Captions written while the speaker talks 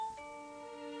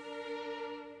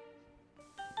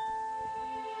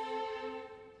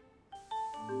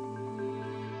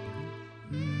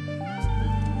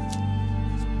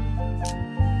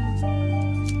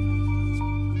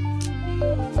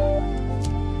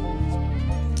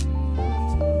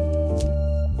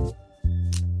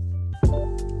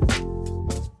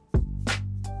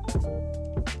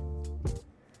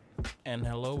And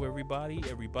hello, everybody.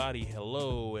 Everybody,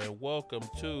 hello, and welcome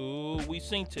to We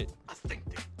Synced It. I think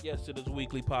that. Yes, it is a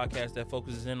weekly podcast that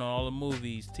focuses in on all the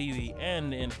movies, TV,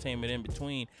 and the entertainment in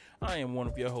between. I am one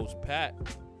of your hosts, Pat.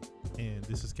 And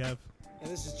this is Kev. And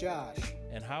this is Josh.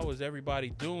 And how is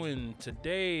everybody doing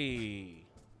today?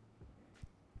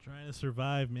 Trying to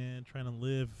survive, man. Trying to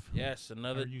live. Yes, How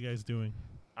another. are you guys doing?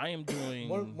 I am doing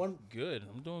One- good.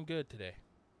 I'm doing good today.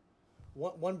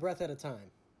 One breath at a time.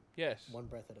 Yes. One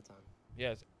breath at a time.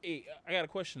 Yes. Hey, I got a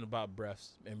question about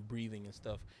breaths and breathing and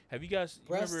stuff. Have you guys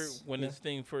Breaths, remember when yeah. this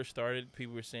thing first started?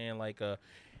 People were saying like, to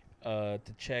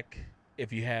check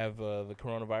if you have the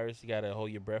coronavirus, you gotta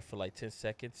hold your breath for like 10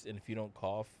 seconds, and if you don't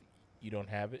cough, you don't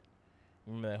have it.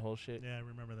 Remember that whole shit? Yeah, I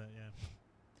remember that, yeah.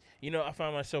 You know, I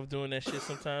find myself doing that shit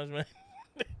sometimes, man,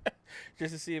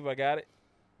 just to see if I got it.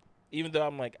 Even though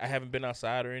I'm like, I haven't been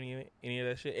outside or any of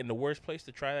that shit. And the worst place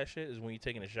to try that shit is when you're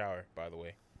taking a shower, by the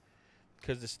way,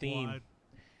 because the steam. Well,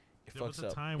 It there was fucks a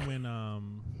up.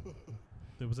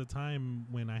 time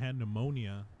when I had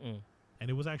pneumonia, and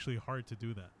it was actually hard to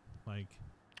do that. Like,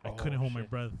 I couldn't hold my shit.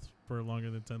 breath for longer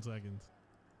than 10 seconds.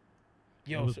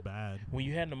 Yo, it was so bad. when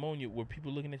you had pneumonia, were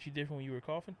people looking at you different when you were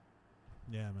coughing?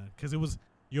 Yeah, man. Because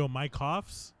my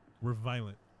coughs were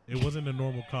violent. It wasn't a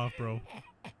normal cough, bro.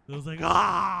 It was like,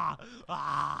 ah.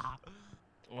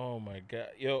 Oh my god,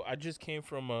 yo! I just came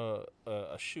from a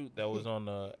shoot that was on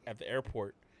at the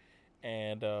airport,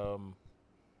 and dog,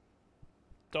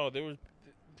 there was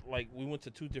like we went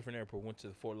to two different airports. Went to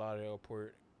the Fort Lauderdale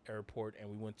airport, and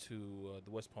we went to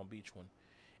the West Palm Beach one.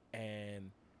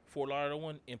 And Fort Lauderdale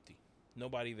one empty,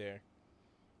 nobody there.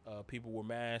 People were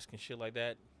masked and shit like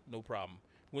that, no problem.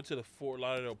 Went to the Fort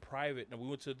Lauderdale private, and we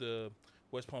went to the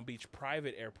West Palm Beach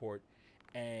private airport,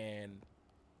 and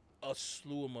a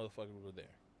slew of motherfuckers were there.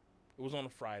 It was on a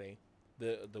Friday,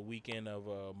 the weekend of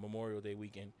Memorial Day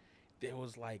weekend. There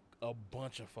was like a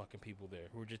bunch of fucking people there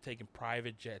who were just taking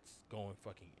private jets going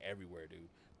fucking everywhere, dude.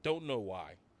 Don't know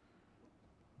why.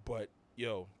 But,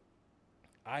 yo,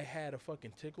 I had a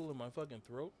fucking tickle in my fucking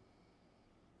throat.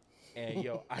 And,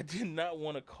 yo, I did not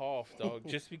want to cough, dog,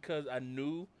 just because I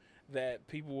knew that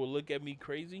people would look at me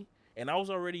crazy. And I was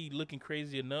already looking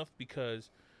crazy enough because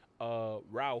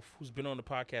Ralph, who's been on the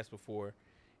podcast before,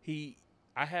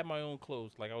 I had my own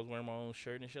clothes, like I was wearing my own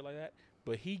shirt and shit like that.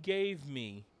 But he gave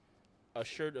me a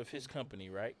shirt of his company,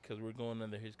 right? Because we're going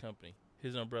under his company,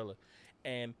 his umbrella.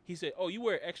 And he said, "Oh, you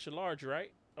wear extra large,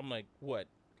 right?" I'm like, "What?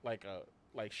 Like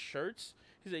shirts?"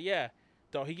 He said, "Yeah,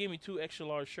 dog." He gave me 2 extra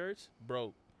large shirts,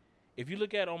 bro. If you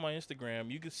look at it on my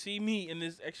Instagram, you can see me in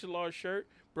this extra large shirt,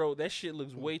 bro. That shit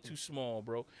looks way too small,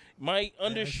 bro. My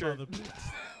undershirt,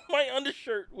 my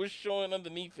undershirt was showing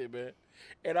underneath it, man.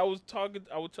 And I was talking,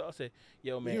 I said,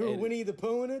 "Yo, man, You were Winnie the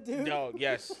Pooh in it, dude? dog,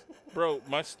 yes, bro.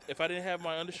 If I didn't have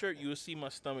my undershirt, you would see my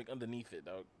stomach underneath it,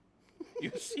 dog.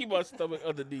 You would see my stomach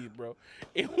underneath, bro.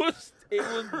 It was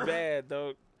bad,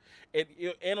 dog.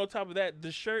 And on top of that,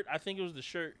 the shirt, I think it was the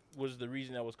shirt was the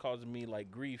reason that was causing me like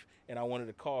grief, and I wanted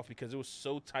to cough because it was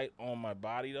so tight on my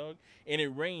body, dog. And it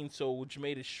rained, so which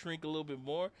made it shrink a little bit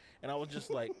more. And I was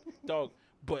just like, dog.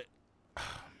 But,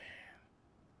 oh man,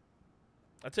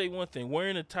 I'll tell you one thing: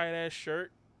 wearing a tight ass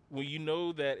shirt when you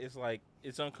know that it's like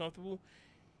it's uncomfortable,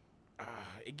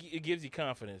 it gives you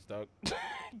confidence, dog.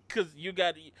 Because you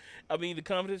got, I mean, the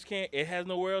confidence it has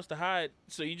nowhere else to hide,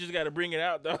 so you just got to bring it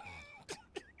out, dog.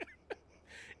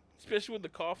 Especially with the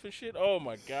cough and shit. Oh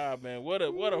my god, man! What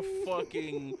a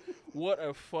fucking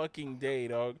day,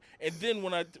 dog. And then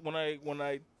when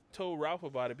I told Ralph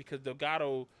about it because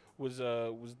Delgado was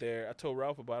there, I told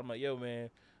Ralph about it. I'm like, "Yo, man."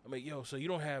 I'm like, "Yo, so you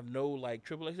don't have no like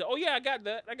triple X?" Oh yeah, I got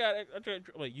that. I got it. I'm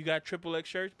like, "You got triple X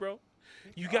shirts, bro?"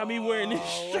 You got me wearing this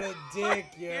shirt. What a dick,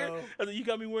 yo. I said, "You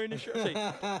got me wearing this shirt." I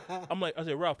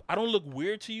said, "Ralph, I don't look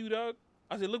weird to you, dog."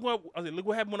 I said, look what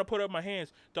happened when I put up my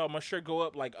hands, dog. My shirt go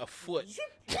up like a foot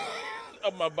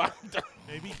up my body. Dog.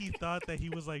 Maybe he thought that he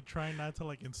was like trying not to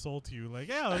like insult you. Like,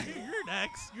 yeah, you're an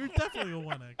X. You're definitely a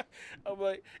 1X. I'm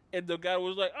like, and the guy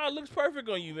was like, "Oh, it looks perfect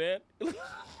on you, man. It looks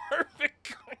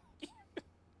perfect on you."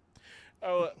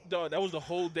 Oh, dog, that was the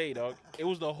whole day, dog. It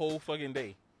was the whole fucking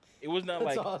day. It was not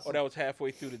That's like, awesome. oh, that was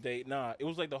halfway through the day. Nah, it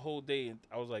was like the whole day. And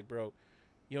I was like, "Bro,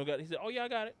 you don't got it?" He said, "Oh yeah, I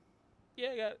got it.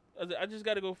 Yeah, I got it." I said, "I just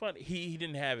got to go find it." He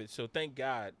didn't have it, so thank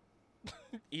God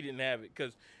he didn't have it,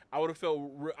 because I would have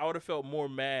felt more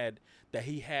mad that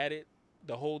he had it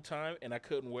the whole time and I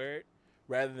couldn't wear it,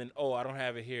 rather than, "Oh, I don't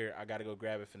have it here. I got to go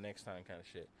grab it for next time," kind of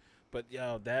shit. But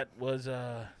yo, that was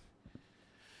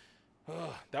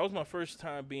my first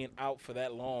time being out for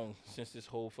that long since this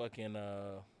whole fucking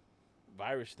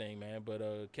virus thing, man.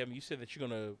 But Kevin, you said that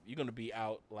you're gonna be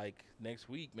out like next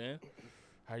week, man.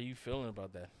 How are you feeling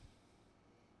about that?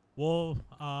 Well,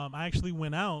 I actually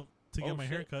went out to get Oh, my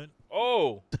shit. haircut.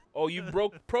 Oh, you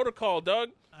broke protocol, Doug.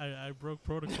 I broke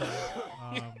protocol.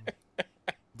 um,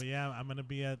 but yeah, I'm gonna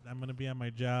be at my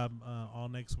job all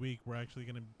next week. We're actually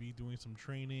gonna be doing some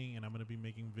training, and I'm gonna be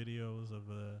making videos of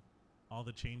all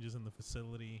the changes in the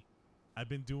facility. I've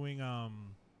been doing I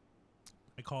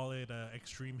call it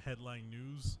extreme headline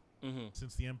news. Mm-hmm.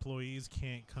 Since the employees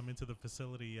can't come into the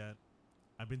facility yet,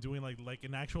 I've been doing like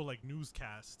an actual like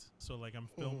newscast. So like I'm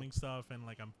filming stuff and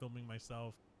like I'm filming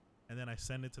myself, and then I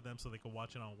send it to them so they can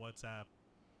watch it on WhatsApp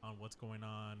on what's going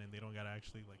on, and they don't gotta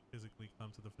actually like physically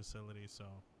come to the facility. So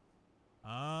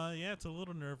yeah, it's a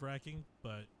little nerve-wracking,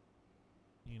 but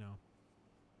you know,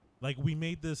 like we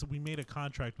made a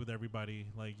contract with everybody.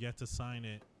 Like you have to sign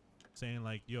it saying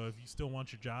like, yo, if you still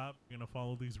want your job, you're gonna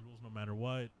follow these rules no matter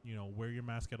what. You know, wear your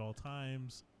mask at all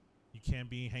times. You can't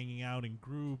be hanging out in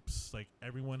groups. Like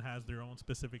everyone has their own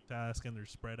specific task and they're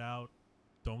spread out.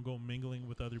 Don't go mingling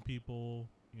with other people.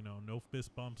 You know, no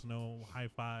fist bumps, no high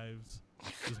fives.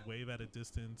 Just wave at a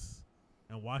distance,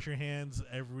 and wash your hands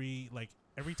every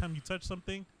time you touch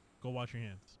something. Go wash your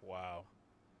hands. Wow.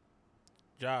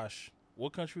 Josh,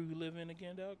 what country we live in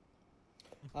again, Doug?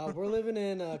 We're living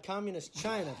in communist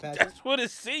China, Patrick. That's what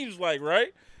it seems like,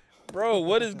 right? Bro,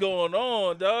 what is going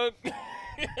on, Doug?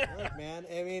 Look, man.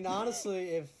 I mean, honestly,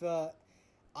 if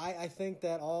I think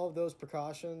that all of those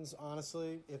precautions,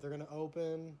 honestly, if they're going to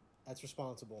open, that's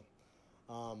responsible.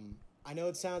 I know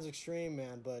it sounds extreme,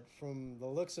 man, but from the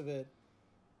looks of it,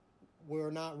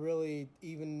 we're not really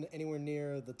even anywhere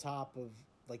near the top of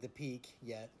like the peak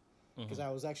yet. Because I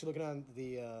was actually looking on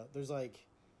the there's like,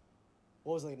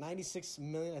 what was it, like 96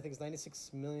 million? I think it's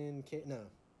 96 million. No,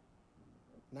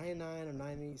 99 or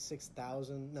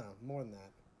 96,000. No, more than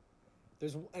that.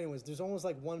 There's almost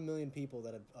like 1 million people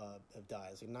that have died.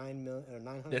 It's like 9 million or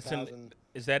 900,000.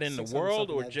 Is that in the 600 world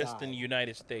something or that just in died. the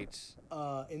United States?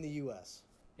 In the U.S.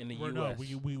 In the No,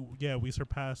 U.S. we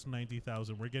surpassed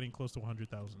 90,000. We're getting close to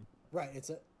 100,000. Right. Is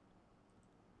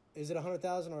it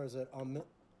 100,000 or is it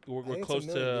We're it's close a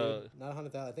million, to. dude. Not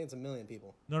 100,000. I think it's 1 million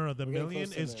people. No, the We're getting million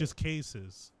close to is a just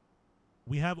cases.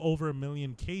 We have over 1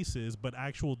 million cases, but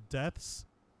actual deaths,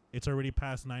 it's already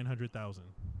past 900,000.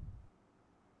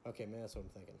 Okay, man, that's what I'm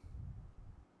thinking.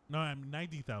 No, I'm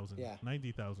 90,000. Yeah.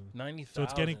 90,000. 90,000, So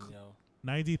it's getting yo.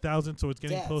 90,000, so it's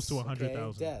getting close to Deaths, 100,000.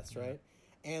 Okay? Deaths, right?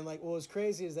 And like, what was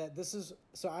crazy is that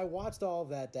so I watched all of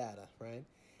that data, right?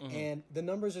 And the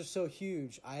numbers are so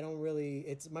huge. I don't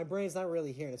really. My brain's not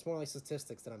really hearing. It's more like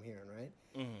statistics that I'm hearing,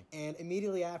 right? And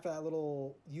immediately after that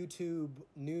little YouTube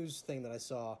news thing that I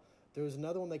saw, there was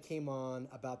another one that came on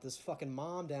about this fucking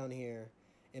mom down here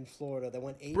in Florida that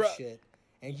went ape shit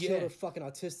and killed her fucking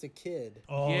autistic kid.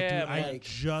 Oh, Yeah, dude, man. I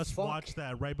just Fuck. watched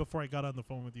that right before I got on the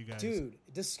phone with you guys. Dude,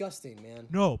 disgusting, man.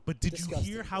 No, but did you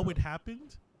Disgusting, hear how bro. it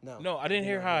happened? No, I didn't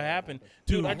hear how it happened.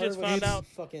 Dude, Dude, I heard just it was found just out.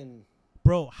 Fucking.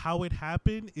 Bro, how it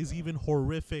happened is even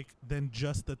horrific than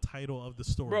just the title of the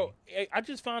story. Bro, I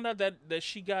just found out that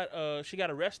she got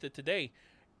arrested today.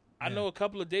 I know a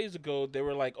couple of days ago they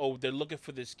were like, "Oh, they're looking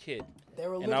for this kid." They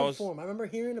were And looking for him. I remember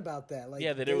hearing about that. Like,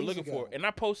 Yeah, that they were days looking ago. for. And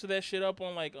I posted that shit up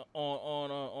on like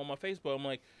on my Facebook. I'm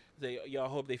like, y'all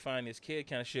hope they find this kid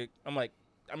kind of shit. I'm like,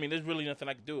 I mean, there's really nothing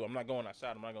I can do. I'm not going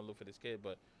outside. I'm not gonna look for this kid.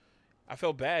 But I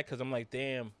felt bad because I'm like,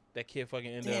 damn, that kid fucking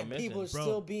ended up Damn, missing. people are Bro,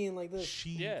 still being like this.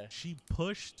 She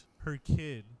pushed her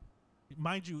kid.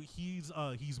 Mind you, he's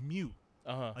mute.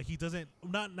 Like he doesn't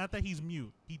not that he's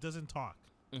mute. He doesn't talk.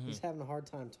 He's having a hard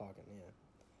time talking. Yeah.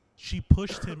 She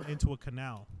pushed him into a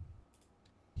canal.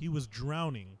 He was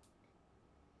drowning,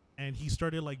 and he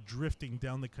started like drifting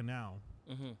down the canal.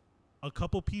 A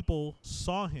couple people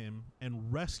saw him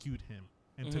and rescued him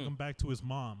and took him back to his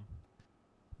mom.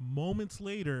 Moments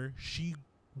later, she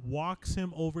walks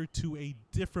him over to a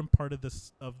different part of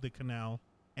the canal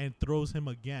and throws him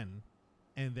again,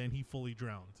 and then he fully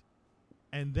drowned.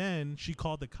 And then she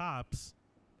called the cops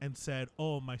and said,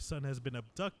 "Oh, my son has been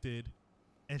abducted,"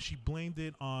 and she blamed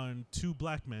it on 2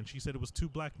 black men. She said it was 2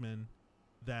 black men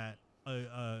that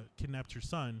kidnapped her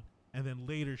son, and then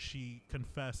later she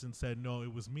confessed and said, "No,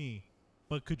 it was me."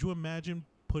 But could you imagine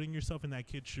putting yourself in that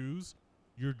kid's shoes?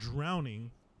 You're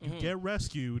drowning, you get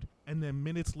rescued, and then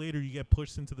minutes later you get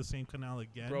pushed into the same canal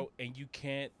again. Bro, and you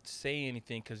can't say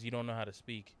anything because you don't know how to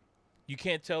speak. You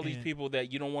can't tell these people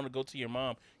that you don't want to go to your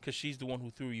mom because she's the one who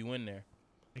threw you in there.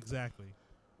 Exactly.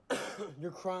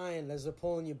 You're crying as they're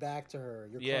pulling you back to her.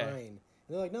 You're crying. And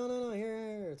they're like, no,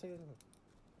 here, take it.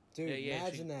 Dude,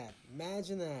 imagine that.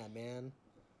 Imagine that, man.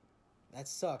 That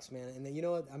sucks, man. And then, you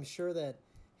know what? I'm sure that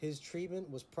his treatment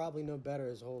was probably no better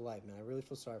his whole life, man. I really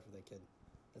feel sorry for that kid.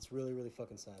 That's really, really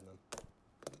fucking sad, man.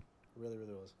 Really,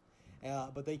 really was.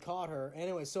 But they caught her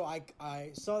anyway. So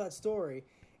I saw that story,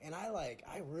 and I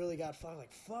really got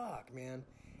fuck, man.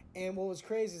 And what was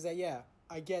crazy is that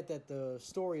I get that the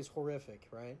story is horrific,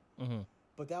 right? Mm-hmm.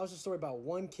 But that was a story about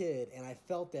one kid, and I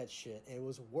felt that shit, and it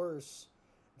was worse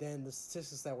than the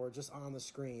statistics that were just on the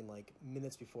screen like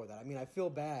minutes before that. I mean, I feel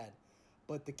bad,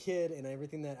 but the kid and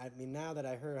everything now that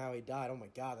I heard how he died, oh my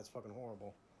God, that's fucking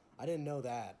horrible. I didn't know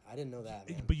that.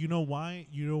 Man. But you know why?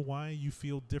 You know why you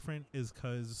feel different is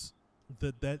because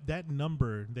that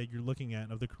number that you're looking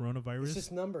at of the coronavirus. It's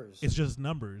just numbers. It's just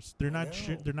numbers. They're not.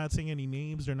 They're not saying any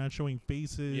names. They're not showing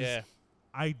faces. Yeah.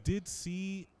 I did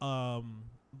see.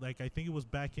 Like I think it was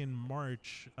back in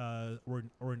March, or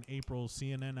in April.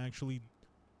 CNN actually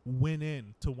went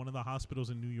in to one of the hospitals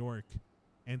in New York,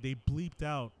 and they bleeped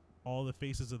out all the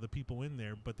faces of the people in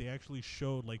there, but they actually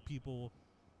showed like people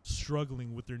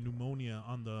struggling with their pneumonia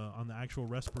on the actual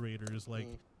respirators, like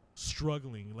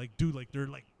struggling, like dude, like they're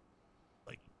like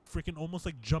freaking almost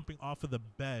like jumping off of the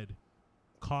bed,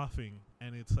 coughing,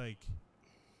 and it's like,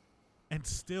 and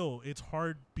still it's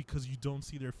hard because you don't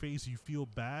see their face. You feel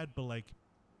bad, but like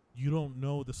you don't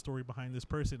know the story behind this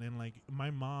person. And like my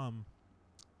mom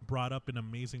brought up an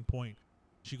amazing point.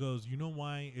 She goes, you know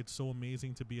why it's so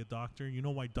amazing to be a doctor? You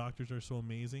know why doctors are so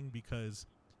amazing? Because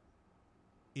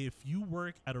if you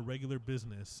work at a regular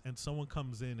business and someone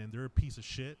comes in and they're a piece of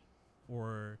shit,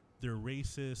 or they're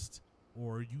racist,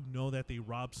 or you know that they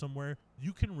robbed somewhere,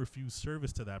 you can refuse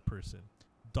service to that person.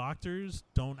 Doctors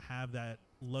don't have that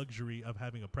luxury of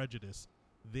having a prejudice.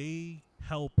 They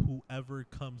help whoever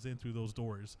comes in through those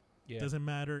doors. Yeah. It doesn't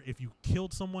matter if you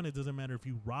killed someone. It doesn't matter if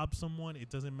you robbed someone. It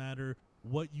doesn't matter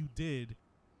what you did.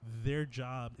 Their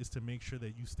job is to make sure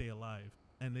that you stay alive.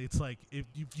 And it's like, if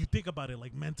you think about it,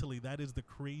 like mentally, that is the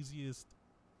craziest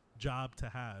job to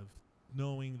have,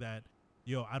 knowing that,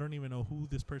 yo, I don't even know who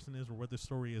this person is or what the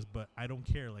story is, but I don't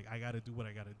care. Like, I got to do what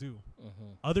I got to do.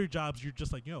 Mm-hmm. Other jobs, you're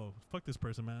just like, yo, fuck this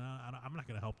person, man. I'm not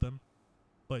going to help them.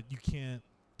 But you can't,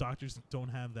 doctors don't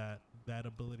have that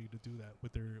ability to do that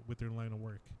with their line of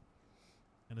work.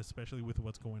 And especially with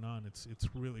what's going on, it's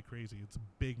really crazy. It's a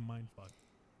big mind fuck.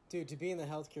 Dude, to be in the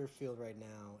healthcare field right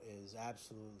now is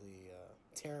absolutely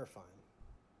terrifying.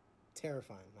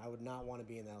 Terrifying. I would not want to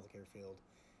be in the healthcare field.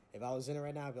 If I was in it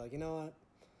right now, I'd be like, you know what?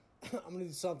 I'm going to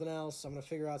do something else. I'm going to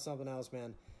figure out something else,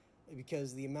 man.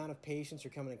 Because the amount of patients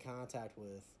you're coming in contact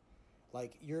with,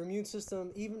 like your immune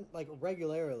system, even like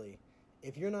regularly,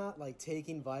 if you're not like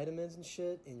taking vitamins and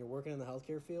shit and you're working in the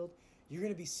healthcare field, you're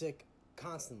going to be sick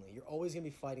constantly. You're always going to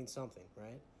be fighting something,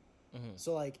 right? Mm-hmm.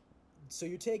 So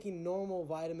you're taking normal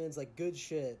vitamins, like good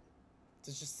shit, to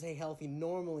just stay healthy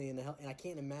normally, and I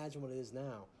can't imagine what it is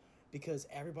now, because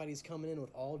everybody's coming in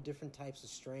with all different types of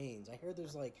strains. I heard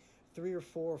there's like 3 or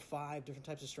 4 or 5 different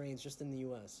types of strains just in the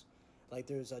U.S. Like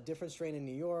there's a different strain in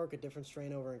New York, a different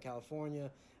strain over in California,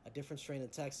 a different strain in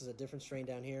Texas, a different strain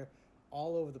down here,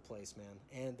 all over the place,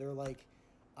 man. And they're like,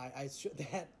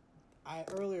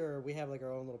 earlier we have like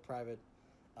our own little private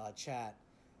chat.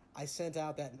 I sent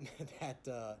out that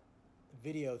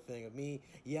video thing of me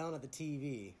yelling at the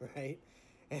TV, right?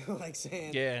 And like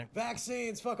saying,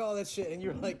 vaccines, fuck all that shit. And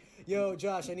you're like, yo,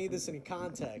 Josh, I need this in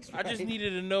context. Right? I just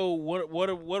needed to know what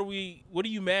are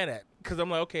you mad at? Because I'm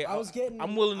like, okay,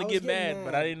 I'm willing to get mad,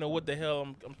 but I didn't know what the hell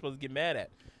I'm supposed to get mad at.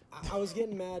 I was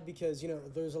getting mad because,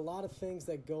 there's a lot of things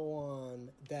that go on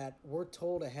that we're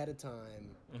told ahead of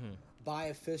time by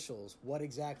officials what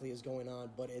exactly is going on,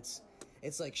 but it's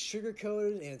like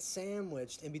sugar-coated and it's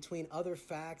sandwiched in between other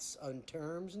facts and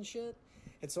terms and shit.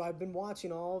 And so I've been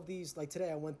watching all of these. Like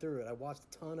today I went through it. I watched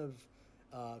a ton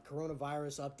of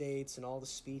coronavirus updates and all the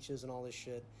speeches and all this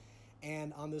shit.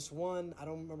 And on this one, I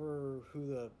don't remember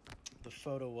who the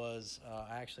photo was.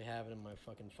 I actually have it in my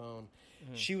fucking phone.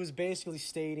 Mm-hmm. She was basically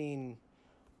stating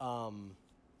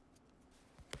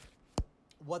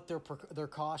what their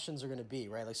cautions are going to be,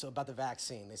 right? Like, so about the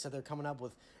vaccine. They said they're coming up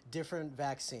with different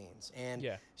vaccines. And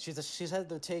she said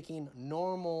they're taking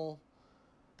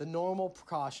the normal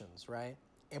precautions, right?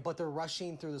 But they're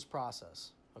rushing through this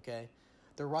process, okay?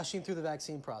 They're rushing through the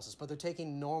vaccine process, but they're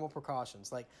taking normal precautions.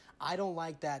 Like, I don't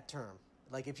like that term.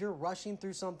 Like, if you're rushing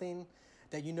through something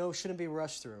that shouldn't be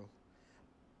rushed through,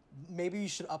 maybe you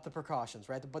should up the precautions,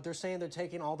 right? But they're saying they're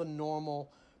taking all the normal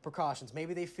precautions.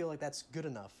 Maybe they feel like that's good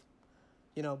enough,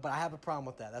 but I have a problem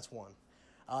with that. That's one.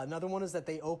 Another one is that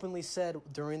they openly said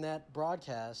during that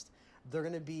broadcast they're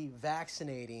going to be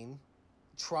vaccinating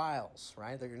trials,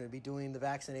 right? They're going to be doing the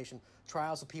vaccination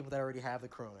trials of people that already have the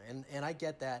corona. And I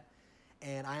get that.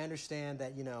 And I understand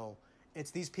that,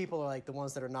 it's these people are like the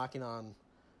ones that are knocking on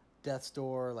death's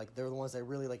door. Like they're the ones that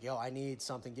really like, yo, I need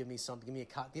something. Give me something.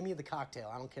 Give me the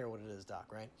cocktail. I don't care what it is, doc.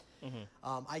 Right?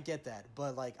 Mm-hmm. I get that,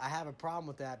 but like I have a problem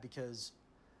with that because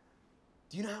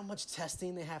do you know how much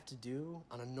testing they have to do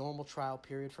on a normal trial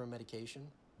period for a medication?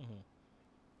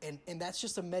 Mm-hmm. And that's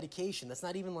just a medication. That's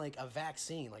not even like a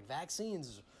vaccine. Like vaccines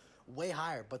is way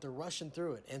higher, but they're rushing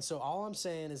through it. And so all I'm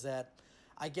saying is that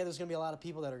I get there's going to be a lot of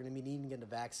people that are going to be needing to get a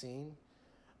vaccine,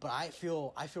 but I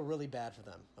feel really bad for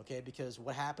them, okay? Because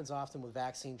what happens often with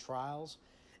vaccine trials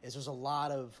is there's a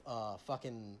lot of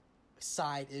fucking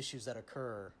side issues that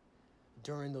occur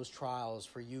during those trials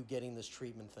for you getting this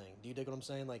treatment thing. Do you dig what I'm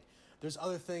saying? Like, there's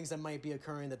other things that might be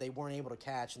occurring that they weren't able to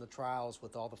catch in the trials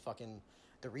with all the fucking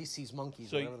the Reese's monkeys,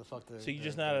 So, whatever the fuck. So you're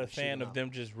just not a fan of them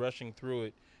just rushing through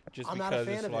it, just I'm because not a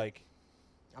fan it's of like.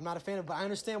 I'm not a fan of it, but I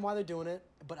understand why they're doing it.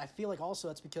 But I feel like also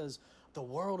that's because the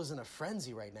world is in a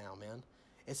frenzy right now, man.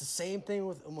 It's the same thing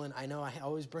with when I know I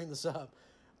always bring this up,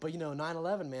 but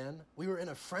 9/11, man, we were in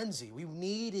a frenzy. We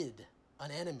needed an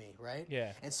enemy, right?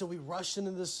 Yeah. And so we rushed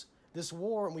into this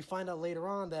war, and we find out later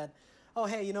on that, oh,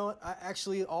 hey, you know what?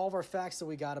 Actually, all of our facts that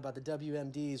we got about the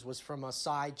WMDs was from a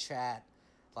side chat,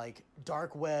 like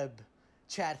dark web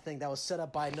chat thing that was set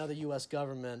up by another U.S.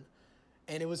 government,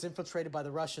 and it was infiltrated by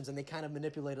the Russians, and they kind of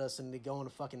manipulated us, and they go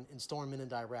and storm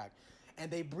into Iraq. And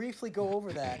they briefly go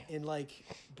over that in like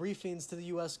briefings to the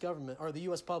U.S. government or the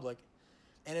U.S. public,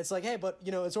 and it's like, hey, but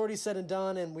it's already said and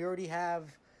done, and we already have.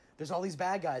 There's all these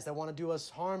bad guys that want to do us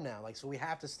harm now, like so we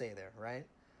have to stay there, right?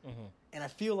 Mm-hmm. And I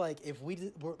feel like if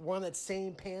we're on that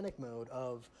same panic mode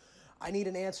of, I need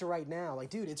an answer right now. Like,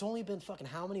 dude, it's only been fucking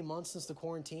how many months since the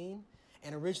quarantine,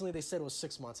 and originally they said it was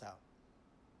 6 months out,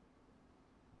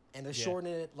 and they're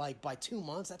shortening it like by 2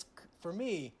 months. That's for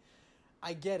me.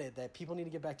 I get it that people need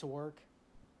to get back to work,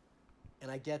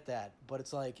 and I get that. But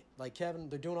it's like Kevin,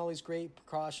 they're doing all these great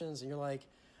precautions, and you're like,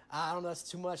 I don't know, that's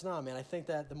too much. No, man, I think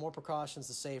that the more precautions,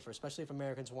 the safer, especially if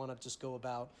Americans want to just go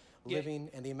about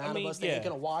living, and the amount of us that ain't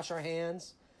going to wash our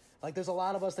hands. Like, there's a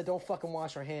lot of us that don't fucking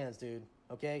wash our hands, dude,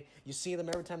 okay? You see them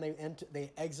every time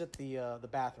they exit the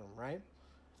bathroom, right?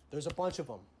 There's a bunch of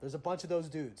them. There's a bunch of those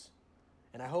dudes.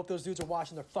 And I hope those dudes are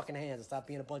washing their fucking hands and stop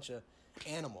being a bunch of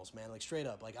animals, man, like straight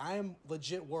up. Like, I am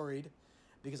legit worried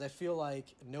because I feel like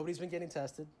nobody's been getting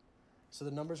tested, so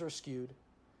the numbers are skewed.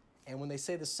 And when they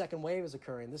say the second wave is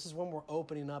occurring, this is when we're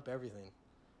opening up everything.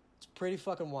 It's pretty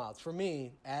fucking wild. For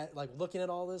me, looking at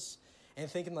all this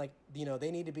and thinking like, they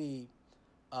need to be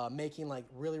making like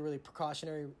really, really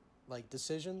precautionary like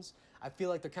decisions. I feel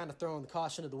like they're kind of throwing the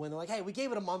caution to the wind. They're like, hey, we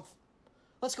gave it a month.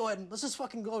 Let's go ahead and let's just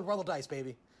fucking go and roll the dice,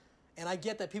 baby. And I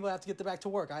get that people have to get back to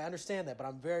work. I understand that, but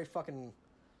I'm very fucking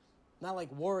not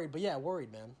like worried, but yeah,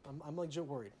 worried, man. I'm legit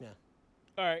worried. Yeah.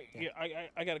 All right. Yeah.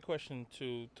 I got a question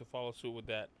to follow suit with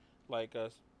that. Like,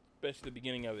 especially the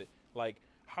beginning of it. Like,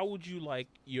 how would you like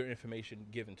your information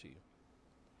given to you?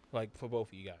 Like, for both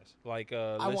of you guys. Like,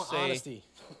 I want honesty.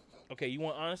 Okay, you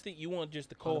want honesty? You want just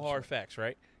the cold, 100%. Hard facts,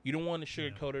 right? You don't want to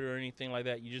sugarcoat it or anything like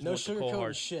that. You just want the cold,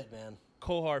 hard shit, man.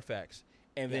 Cold, hard facts.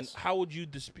 And then how would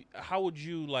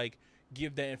you, like,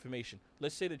 give that information?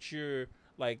 Let's say that you're,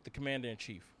 like, the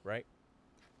commander-in-chief, right?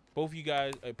 Both of you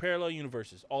guys, parallel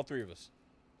universes, all three of us,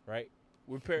 right?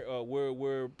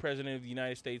 We're president of the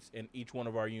United States in each one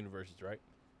of our universes, right?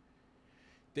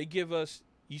 They give us.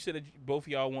 You said that both of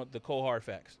y'all want the cold hard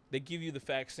facts. They give you the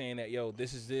facts saying that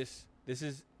this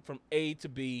is from A to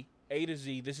B, A to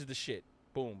Z. This is the shit.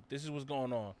 Boom. This is what's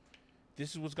going on.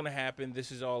 This is what's gonna happen.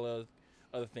 This is all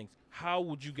other things. How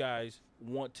would you guys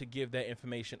want to give that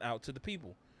information out to the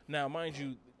people? Now, mind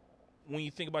you, when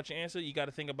you think about your answer, you got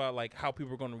to think about like how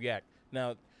people are going to react.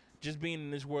 Now, just being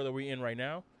in this world that we're in right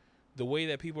now. The way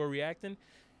that people are reacting,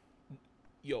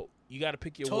 you got to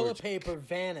pick your words. Toilet paper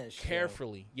vanished.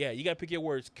 Carefully. Yeah, you got to pick your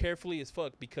words carefully as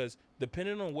fuck because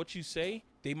depending on what you say,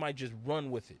 they might just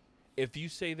run with it. If you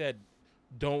say that,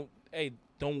 don't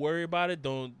worry about it.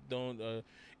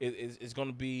 It's going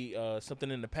to be something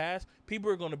in the past.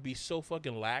 People are going to be so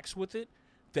fucking lax with it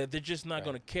that they're just not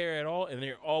going to care at all, and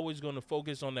they're always going to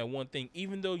focus on that one thing.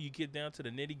 Even though you get down to the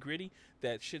nitty gritty,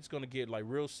 that shit's going to get like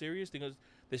real serious because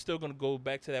they're still going to go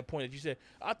back to that point that you said,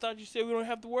 I thought you said we don't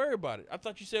have to worry about it. I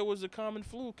thought you said it was a common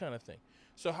flu kind of thing.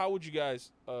 So how would you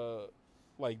guys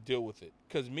like deal with it?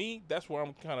 Because me, that's where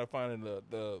I'm kind of finding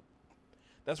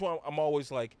that's why I'm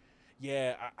always like,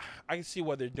 yeah, I can see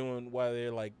what they're doing, why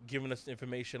they're like giving us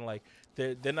information. Like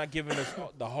they're not giving us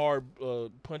the hard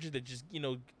punches. They're just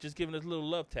giving us little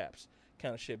love taps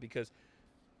kind of shit. Because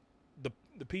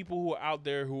the people who are out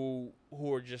there who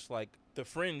are just like the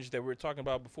fringe that we were talking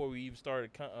about before we even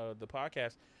started the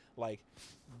podcast, like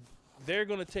they're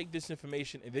gonna take this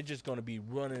information and they're just gonna be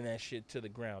running that shit to the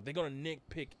ground. They're gonna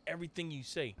nitpick everything you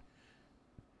say.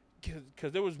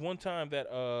 Cause there was one time that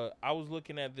I was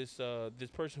looking at this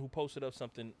person who posted up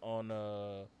something on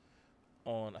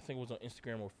I think it was on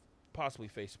Instagram or possibly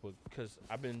Facebook. Because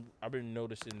I've been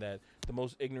noticing that the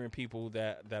most ignorant people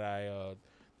that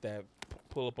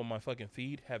pull up on my fucking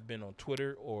feed have been on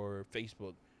Twitter or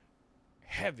Facebook.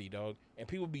 Heavy, dog. And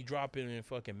people be dropping in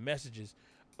fucking messages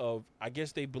of, I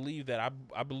guess they believe that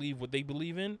I believe what they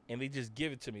believe in, and they just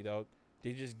give it to me, dog.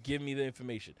 They just give me the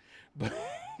information. But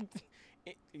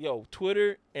yo,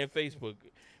 Twitter and Facebook.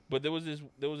 But there was this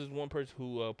one person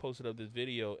who posted up this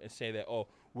video and saying that, oh,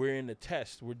 we're in the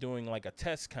test. We're doing like a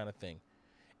test kind of thing.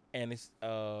 And it's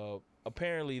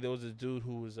apparently there was a dude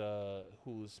who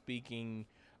was speaking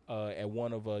at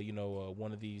one of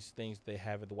one of these things they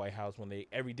have at the White House when they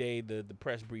every day the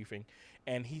press briefing,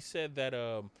 and he said that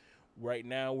right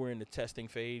now we're in the testing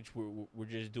phase. We're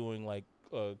just doing like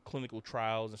clinical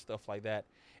trials and stuff like that.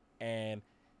 And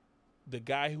the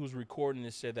guy who was recording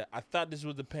this said that, I thought this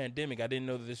was a pandemic. I didn't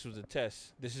know that this was a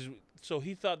test. So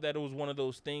he thought that it was one of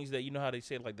those things that, you know how they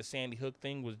say like the Sandy Hook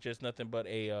thing was just nothing but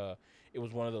it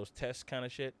was one of those tests kind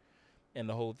of shit. And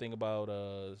the whole thing about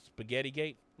Spaghetti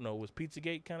Gate, it was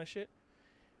Pizzagate kind of shit.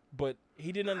 But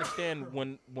he didn't understand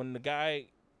when the guy,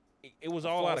 it was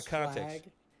all out of context.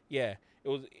 Flag. Yeah,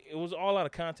 it was all out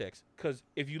of context. Because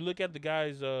if you look at the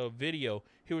guy's video,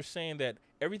 he was saying that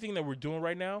everything that we're doing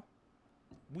right now,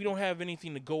 we don't have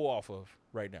anything to go off of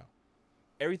right now.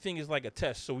 Everything is like a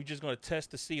test. So we're just going to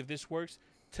test to see if this works,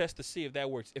 test to see if that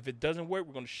works. If it doesn't work,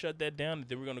 we're going to shut that down, and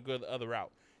then we're going to go the other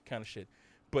route kind of shit.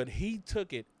 But he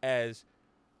took it as,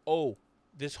 oh,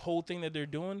 this whole thing that they're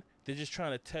doing, they're just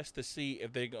trying to test to see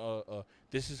if they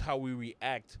this is how we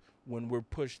react when we're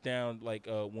pushed down, like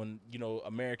when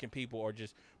American people are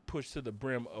just pushed to the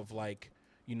brim of like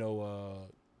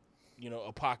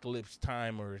apocalypse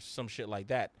time or some shit like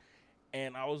that.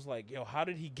 And I was like, yo, how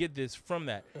did he get this from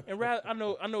that? And I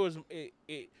know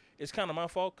it's kind of my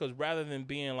fault, because rather than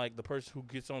being like the person who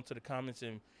gets onto the comments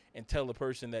and tell the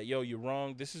person that, yo, you're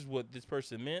wrong, this is what this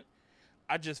person meant,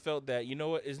 I just felt that, you know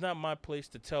what, it's not my place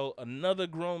to tell another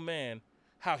grown man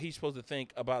how he's supposed to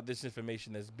think about this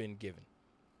information that's been given,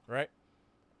 right?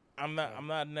 I'm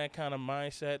not in that kind of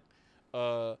mindset,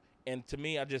 and to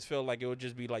me, I just felt like it would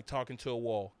just be like talking to a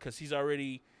wall, because he's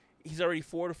already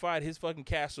fortified his fucking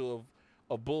castle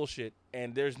of bullshit,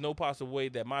 and there's no possible way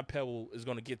that my pebble is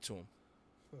going to get to him.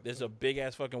 There's a big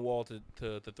ass fucking wall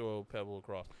to throw a pebble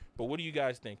across. But what do you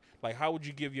guys think? Like, how would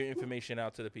you give your information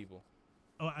out to the people?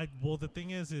 Well, the thing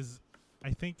is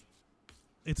I think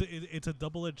it's a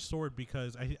double-edged sword,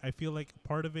 because I feel like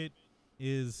part of it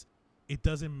is it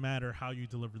doesn't matter how you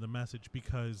deliver the message,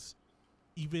 because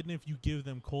even if you give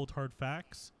them cold hard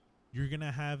facts, you're going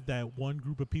to have that one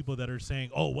group of people that are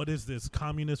saying, oh, what is this,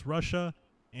 communist Russia?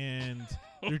 And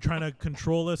they're trying to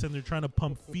control us, and they're trying to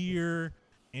pump fear,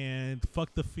 and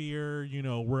fuck the fear.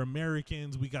 We're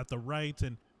Americans, we got the rights.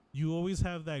 And you always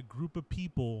have that group of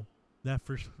people that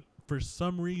for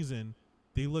some reason,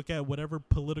 they look at whatever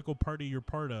political party you're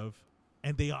part of,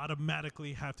 and they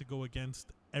automatically have to go against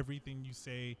everything you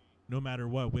say, no matter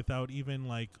what, without even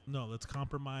like, no, let's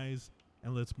compromise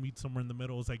and let's meet somewhere in the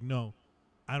middle. It's like, no,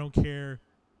 I don't care.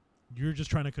 You're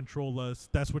just trying to control us.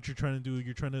 That's what you're trying to do.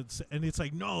 You're trying to, and it's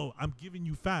like, no, I'm giving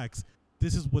you facts.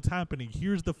 This is what's happening.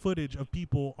 Here's the footage of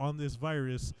people on this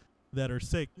virus that are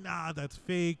sick. Nah, that's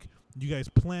fake. You guys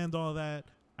planned all that.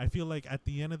 I feel like at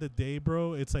the end of the day,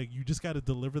 bro, it's like you just got to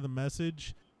deliver the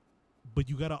message, but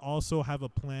you got to also have a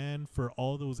plan for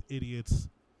all those idiots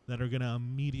that are going to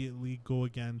immediately go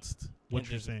against what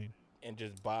you're saying. And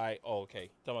just buy. Oh, okay.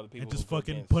 Talking about the people and just who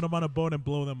fucking put them on a boat and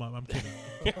blow them up. I'm kidding.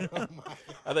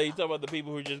 I thought you talking about the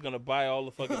people who are just gonna buy all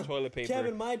the fucking toilet paper.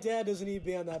 Kevin, my dad doesn't need to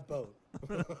be on that boat.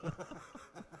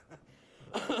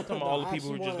 Talking about all the people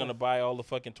who are just gonna buy all the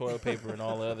fucking toilet paper and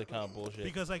all the other kind of bullshit.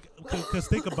 Because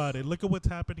think about it. Look at what's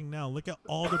happening now. Look at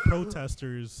all the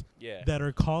protesters that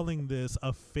are calling this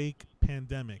a fake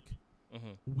pandemic.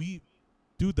 Mm-hmm.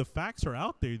 Dude, the facts are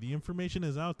out there. The information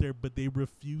is out there, but they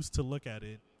refuse to look at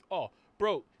it. Oh,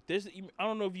 bro, I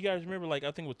don't know if you guys remember, like,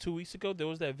 I think it was 2 weeks ago, there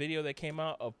was that video that came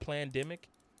out of Plandemic.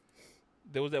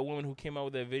 There was that woman who came out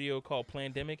with that video called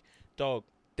Plandemic. Dog,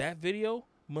 that video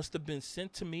must have been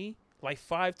sent to me like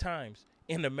 5 times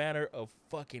in a matter of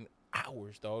fucking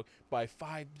hours, dog, by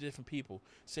 5 different people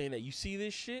saying that, you see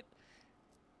this shit?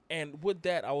 And with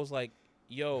that, I was like,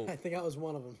 yo. I think I was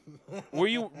one of them. Were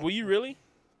you really?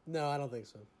 No, I don't think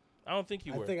so. I don't think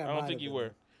you were. I don't think you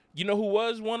were. You know who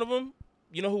was one of them?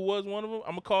 I'm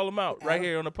going to call him out right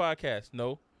here on the podcast.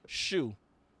 No. Shoe.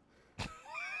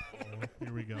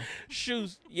 Here we go.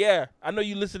 Shoes. Yeah, I know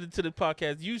you listened to the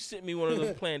podcast. You sent me one of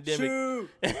those pandemic. Shoot.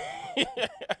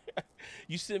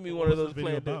 You sent me What one of was those the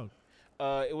video pandemic.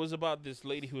 about? It was about this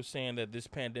lady who was saying that this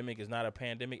pandemic is not a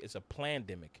pandemic; it's a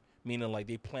plandemic, meaning like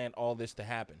they planned all this to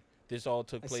happen. This all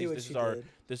took I place. see what This she is our. did.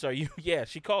 This is our. Yeah,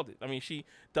 she called it. I mean,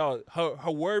 dog. Her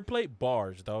wordplay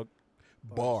bars, dog.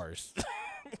 Bars.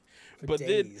 For But then-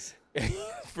 days.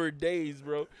 For days,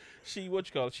 bro. She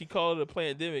She called it a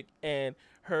pandemic, and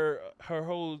her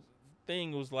whole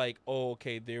thing was like, oh,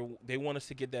 okay, they want us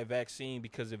to get that vaccine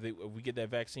because if we get that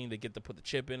vaccine, they get to put the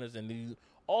chip in us and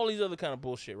all these other kind of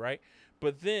bullshit, right?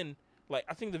 But then, like,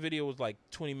 I think the video was like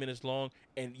 20 minutes long,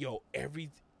 and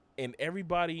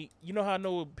everybody, you know how I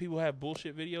know people have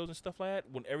bullshit videos and stuff like that?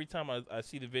 When every time I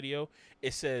see the video,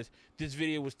 it says, this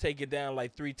video was taken down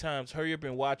like 3 times. Hurry up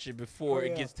and watch it before Hurry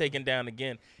it up. gets taken down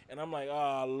again. And I'm like,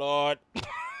 oh, Lord.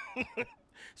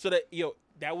 So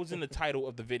that was in the title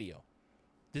of the video.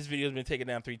 This video has been taken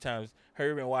down 3 times.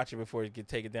 Hurry up and watch it before it gets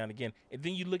taken down again. And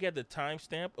then you look at the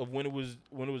timestamp of when it was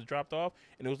dropped off,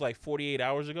 and it was like 48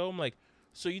 hours ago. I'm like,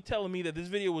 so you telling me that this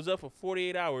video was up for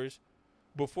 48 hours,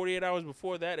 but 48 hours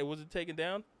before that it wasn't taken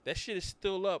down? That shit is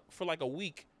still up for like a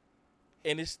week,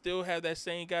 and it still have that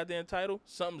same goddamn title.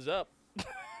 Something's up.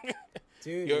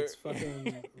 Dude, You're- it's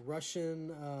fucking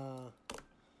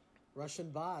Russian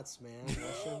bots,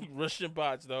 man. Russian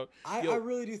bots, though. I Yo.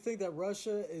 really do think that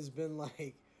Russia has been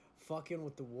like fucking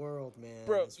with the world, man.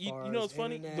 Bro, as you far know as what's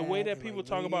funny? The internet way that and, people like,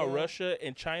 talk about media. Russia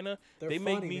and China, They're they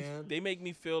make funny, me man. they make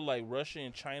me feel like Russia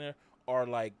and China are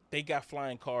like they got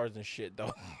flying cars and shit,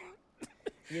 dog.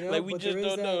 You know, Like we but just there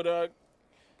is don't know, dog.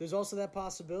 There's also that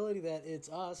possibility that it's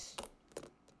us.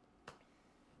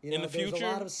 You In know, the there's future, a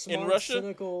lot of in smart, Russia?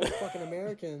 cynical fucking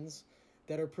Americans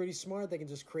that are pretty smart. They can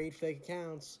just create fake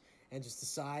accounts and just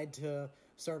decide to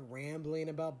start rambling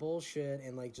about bullshit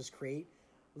and like just create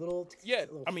little. Yeah,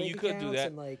 little I mean, fake you could do accounts that.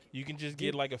 And, like, You can just do,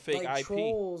 get like a fake like IP.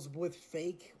 trolls with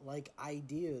fake like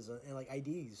ideas and like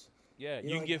IDs. Yeah, You you know,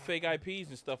 can like- get fake IPs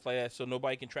and stuff like that, so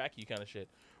nobody can track you, kind of shit.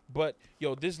 But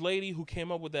yo, this lady who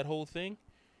came up with that whole thing,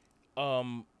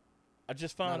 I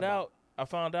just found Not about- out. I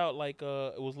found out like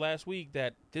it was last week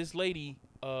that this lady,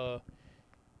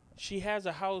 she has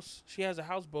a house. She has a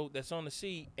houseboat that's on the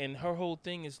sea, and her whole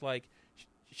thing is like,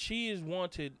 she is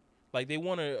wanted. Like they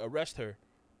want to arrest her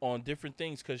on different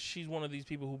things because she's one of these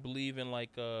people who believe in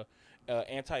like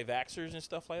anti-vaxxers and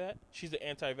stuff like that. She's an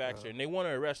anti-vaxxer, and they want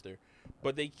to arrest her,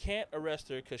 but they can't arrest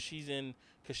her because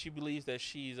she believes that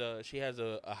she has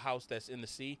a house that's in the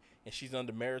sea and she's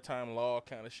under maritime law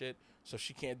kind of shit, so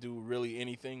she can't do really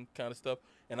anything kind of stuff.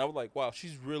 And I was like, wow,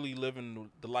 she's really living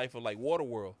the life of like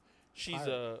Waterworld. She's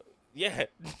Pirate. yeah.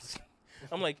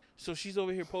 I'm like, so she's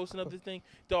over here posting up this thing,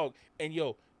 dog. And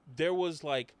yo, there was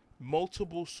like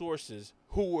multiple sources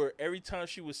who were every time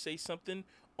she would say something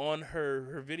on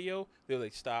her video, they were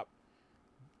like, stop.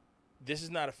 This is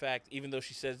not a fact, even though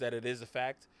she says that it is a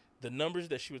fact. The numbers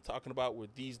that she was talking about were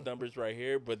these numbers right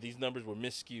here, but these numbers were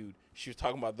misskewed. She was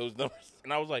talking about those numbers,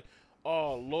 and I was like,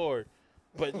 oh Lord.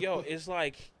 But yo, it's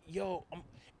like, yo,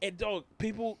 and dog,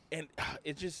 people, and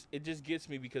it just gets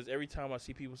me because every time I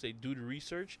see people say do the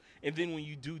research, and then when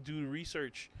you do the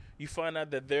research, you find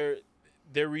out that their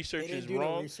research They is didn't do no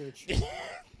wrong. research.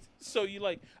 So you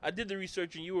like, I did the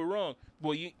research and you were wrong.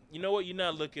 Well, you know what? You're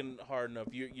not looking hard enough.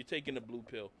 You're taking the blue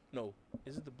pill. No,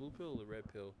 is it the blue pill or the red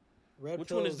pill? Red Which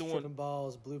pill one is is the one- tripping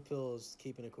balls. Blue pill is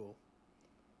keeping it cool.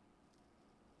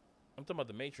 I'm talking about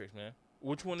the Matrix, man.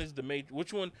 Which one is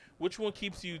the Which one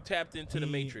keeps you tapped into the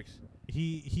He- Matrix?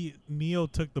 Neo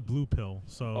took the blue pill,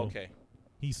 so Okay,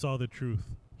 he saw the truth.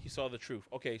 he saw the truth.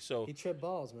 Okay, so He tripped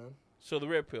balls, man. the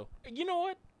red pill. You know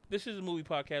what? This is a movie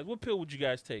podcast. What pill would you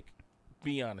guys take?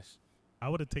 Be honest. I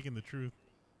would have taken the truth.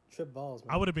 Trip balls,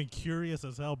 man. I would have been curious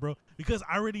as hell, bro, because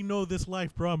I already know this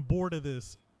life, bro. I'm bored of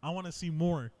this. I want to see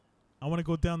more. I want to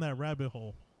go down that rabbit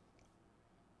hole.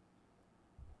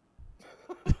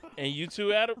 And you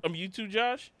too, Adam? You too,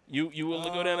 Josh? You willing to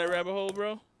go down that rabbit hole,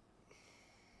 bro?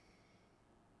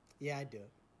 Yeah, I'd do it.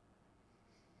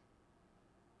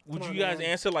 Would Come you on, guys man.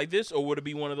 answer like this, or would it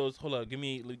be one of those? Hold up, give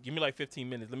me like 15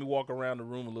 minutes. Let me walk around the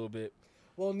room a little bit.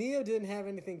 Well, Neo didn't have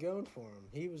anything going for him.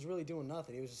 He was really doing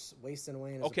nothing. He was just wasting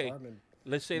away in his Okay. apartment.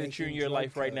 Let's say that you're in Making your drug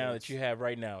life right now codes. that you have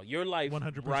right now. Your life,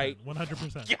 100%. right?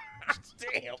 100%.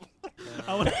 Damn.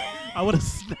 I would have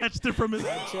snatched it from his.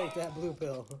 I'd take that blue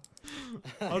pill. I would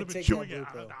I'd have been take chewing that it.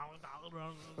 blue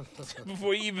pill.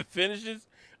 Before he even finishes,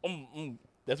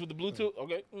 that's what the Bluetooth.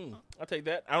 Okay, I'll take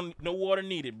that. I don't no water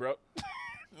needed, bro.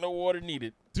 No water water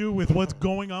needed. Dude, with what's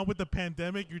going on with the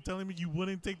pandemic, you're telling me you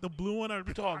wouldn't take the blue one?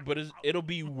 Dog, but it'll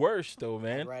be worse though,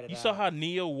 man. write it You saw out. how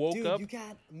Neo woke Dude, up? you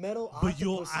got metal But octopuses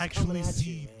you'll coming actually at see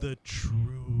you, man. the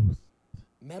truth.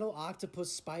 Metal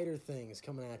octopus spider things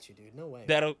coming at you, dude. No way.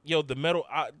 The metal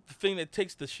the thing that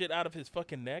takes the shit out of his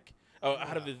fucking neck,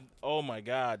 out of Yeah. his. Oh my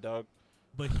god, dog.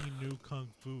 But he knew kung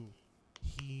fu.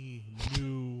 He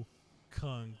knew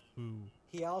kung fu.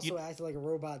 He also acted like a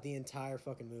robot the entire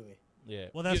fucking movie. Yeah.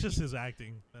 Well, that's just his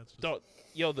acting. That's just, Dog,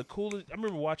 the coolest. I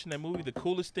remember watching that movie. The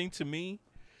coolest thing to me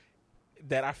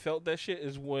that I felt that shit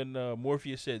is when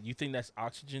Morpheus said, "You think that's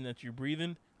oxygen that you're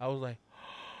breathing?" I was like,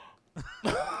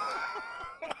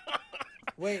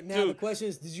 Wait, now Dude. the question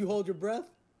is, did you hold your breath?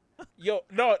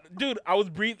 no, dude. I was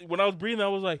breathing. When I was breathing, I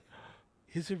was like,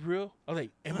 "Is it real?" I was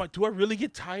like, Do I really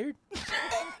get tired?"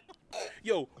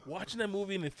 Yo, watching that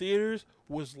movie in the theaters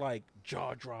was like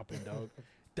jaw dropping, dog.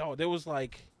 Dog, there was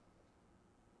like,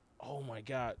 oh my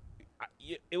god.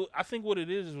 I think what it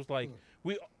is was like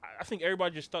I think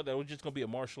everybody just thought that it was just gonna be a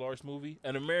martial arts movie,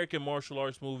 an American martial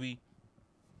arts movie.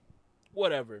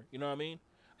 Whatever, you know what I mean?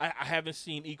 I haven't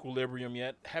seen Equilibrium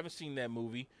yet. Haven't seen that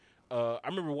movie. I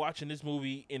remember watching this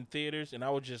movie in theaters, and I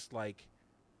was just like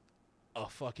a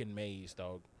fucking maze,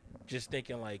 dog. Just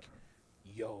thinking like,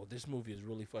 yo, this movie is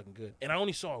really fucking good. And I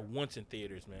only saw it once in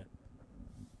theaters, man.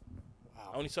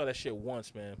 I only saw that shit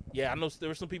once, man. Yeah, I know there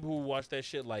were some people who watched that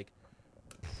shit like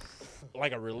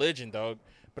a religion, dog.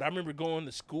 But I remember going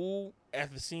to school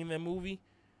after seeing that movie.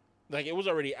 Like, it was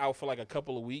already out for like a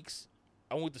couple of weeks.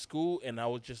 I went to school, and I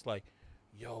was just like,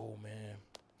 yo, man.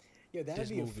 Yeah, that'd This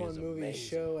be a movie fun is movie to amazing.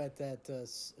 show at that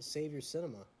Savior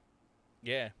Cinema,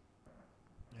 Yeah.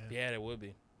 yeah, Yeah, that would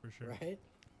be. for sure. right?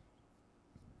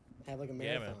 Have like a Yeah,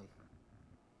 man. marathon.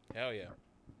 Hell yeah.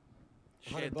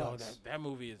 Shit, $100 dog, that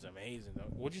movie is amazing, dog.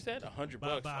 What'd you say? $100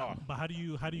 But, bucks. but how do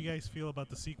you guys feel about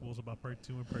the sequels, about part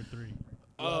 2 and part 3?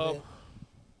 Love it.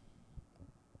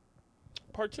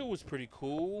 Part 2 was pretty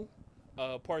cool.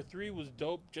 Part 3 was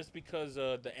dope just because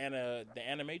the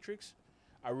Animatrix.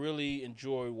 I really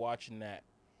enjoyed watching that.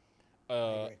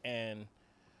 agree. And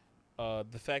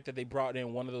the fact that they brought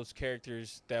in one of those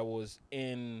characters that was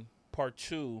in part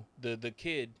 2, the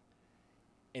kid,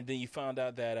 and then you found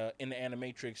out that in the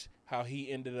Animatrix how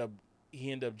he ended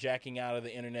up jacking out of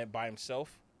the internet by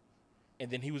himself,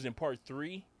 and then he was in part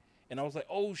 3, and I was like,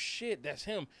 oh shit, that's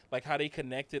him. Like how they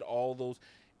connected all those.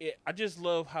 I just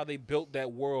love how they built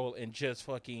that world in just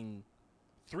fucking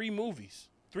 3 movies.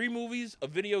 3 movies, a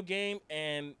video game,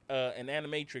 and an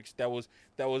Animatrix that was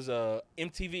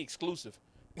MTV exclusive.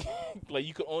 Like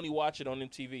you could only watch it on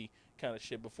MTV kind of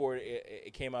shit before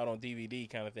it came out on DVD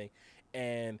kind of thing.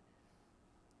 And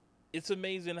it's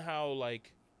amazing how,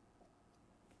 like,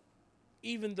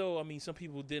 even though, I mean, some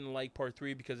people didn't like part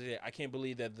 3 because I can't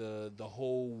believe that the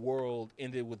whole world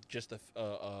ended with just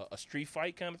a street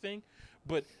fight kind of thing.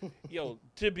 But yo,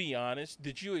 to be honest,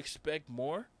 did you expect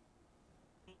more?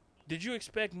 Did you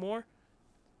expect more?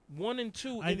 1 and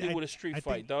 2 ended with a street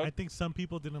fight, dog. I think some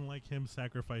people didn't like him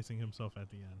sacrificing himself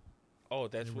at the end. Oh,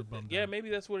 that's They were what. bummed Yeah, out.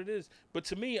 maybe that's what it is. But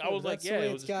to me, I Yeah, was like, that's yeah, the way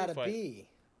it was it's a street gotta fight. be.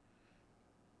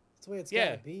 That's the way it's Yeah.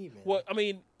 gotta be, man. Well, I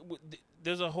mean,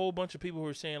 there's a whole bunch of people who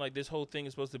are saying like this whole thing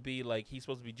is supposed to be like he's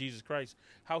supposed to be Jesus Christ.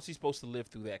 How's he supposed to live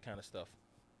through that kind of stuff?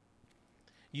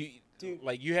 Dude,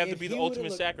 Like you have to if be the he would've ultimate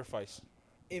looked- sacrifice.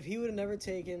 If he would have never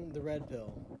taken the red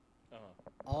pill,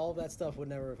 all that stuff would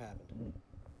never have happened.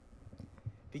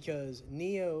 Because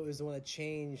Neo is the one that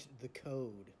changed the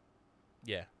code.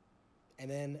 Yeah,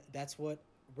 And then that's what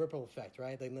ripple effect,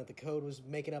 right? Like the code was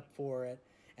making up for it,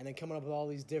 and then coming up with all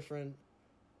these different,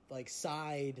 like,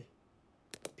 side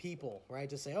people, right?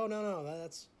 To say, oh no,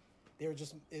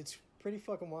 it's pretty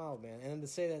fucking wild, man. And then to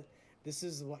say that this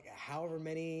is like however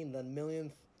many, the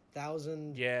millionth,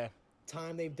 thousand yeah,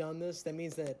 time they've done this, that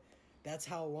means that's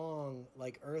how long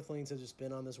like Earthlings have just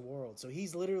been on this world. So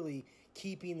he's literally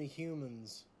keeping the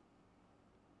humans.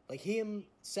 Like him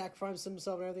sacrificing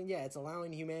himself and everything, yeah, it's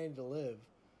allowing humanity to live.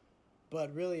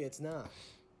 But really it's not.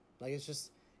 Like it's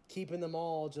just keeping them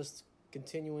all just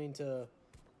continuing to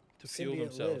fuel symbiote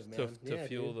themselves, live, to man. Yeah,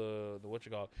 fuel dude. the what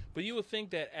you call it. But you would think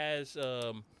that as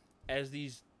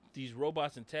these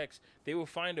robots and techs, they will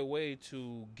find a way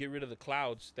to get rid of the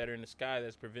clouds that are in the sky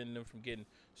that's preventing them from getting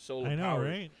solar I know, power.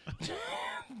 right?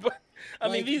 But I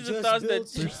mean, Like, these are just thoughts build that,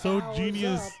 some They're so towers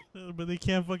genius, up. but they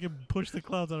can't fucking push the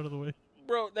clouds out of the way.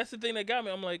 bro. That's the thing that got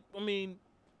me. I'm like, I mean,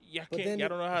 y'all But can't. then Y'all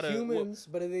don't know how to. humans,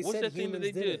 but they what's said that thing that humans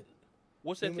they did did? it.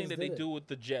 What's that thing Humans that they did it. do with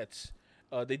the jets?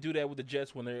 They do that with the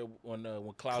jets when clouds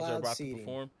are Cloud about seeding. to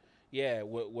perform. Yeah,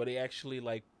 where they actually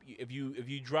like if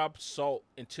you drop salt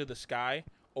into the sky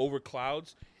over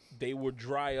clouds, they will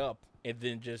dry up and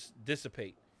then just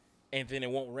dissipate, and then it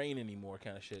won't rain anymore,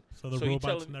 kind of shit. So the you robots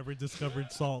telling- never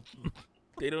discovered salt.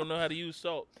 They don't know how to use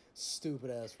salt.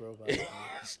 Stupid ass robots. Man.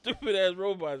 Stupid ass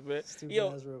robots, man. Stupid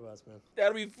Yo, ass robots, man.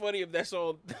 that'd be funny if that's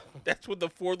all. That's what the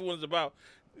fourth one's about.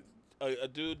 A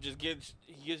dude just gets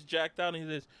jacked out and he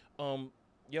says,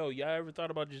 yo, y'all ever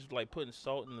thought about just like putting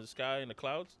salt in the sky and the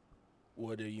clouds?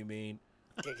 What do you mean?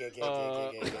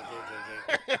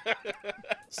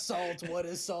 Salt. What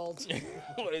is salt?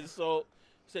 What is salt?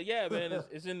 So yeah, man,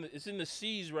 it's in the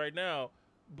seas right now.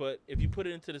 But if you put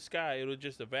it into the sky, it'll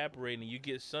just evaporate and you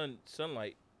get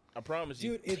sunlight. I promise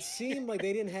you. Dude, it seemed like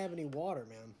they didn't have any water,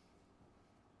 man.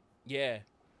 Yeah,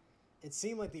 It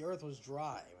seemed like the earth was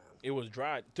dry, man. it was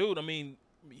dry, dude. I mean,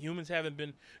 humans haven't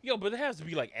been. Yo, but it has to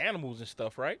be like animals and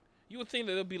stuff, right? You would think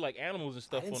that there'll be like animals and I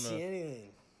stuff didn't on see the. anything.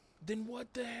 Then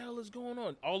what the hell is going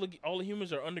on? All the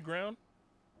humans are underground.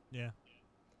 Yeah.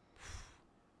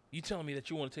 You telling me that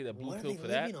you want to take that blue What are pill they for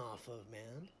that? living off of,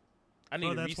 man? I need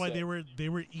Bro, a that's why reset. they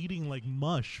were eating like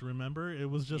mush. Remember, it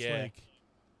was just Yeah. like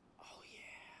Oh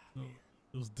yeah.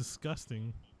 it was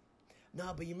disgusting.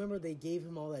 No, but you remember they gave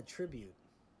him all that tribute.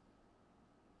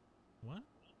 What?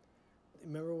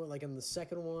 Remember what, like in the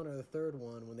second one or the third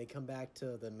one, when they come back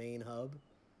to the main hub,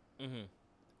 Mm-hmm.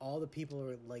 all the people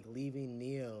are like leaving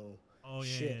Neo. Oh yeah,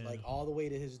 shit, yeah. like all the way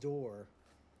to his door,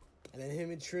 and then him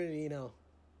and Trinity, you know.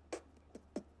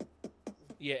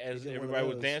 Yeah, as did one of everybody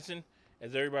was those.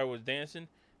 dancing,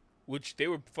 which they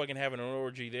were fucking having an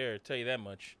orgy there. Tell you that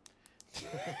much.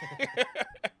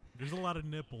 There's a lot of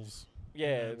nipples.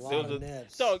 Yeah, A lot there was of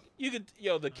nips. dog. You could,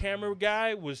 the camera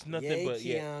guy was nothing Yay, but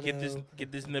Keanu.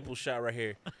 get this nipple shot right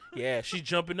here. Yeah, she's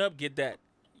jumping up. Get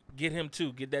him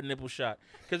too. Get that nipple shot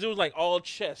because it was like all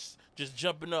chest just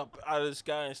jumping up out of the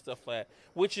sky and stuff like that.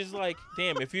 Which is like,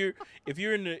 damn, if you're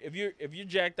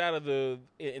jacked out of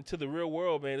into the real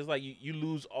world, man, it's like you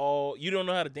lose all. You don't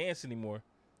know how to dance anymore.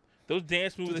 Those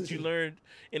dance moves that you learned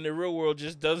in the real world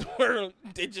just doesn't work.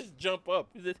 They just jump up.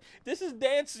 This is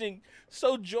dancing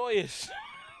so joyous.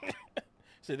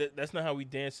 So that's not how we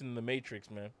dance in the Matrix,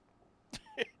 man.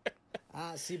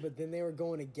 See, but then they were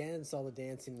going against all the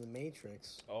dancing in the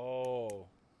Matrix. Oh.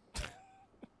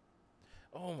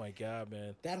 Oh my God,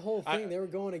 man. That whole thing, they were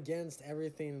going against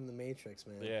everything in the Matrix,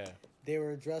 man. Yeah. They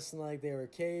were dressing like they were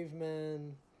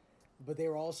cavemen, but they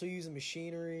were also using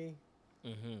machinery.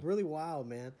 Mm-hmm. Really wild,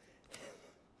 man.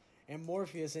 And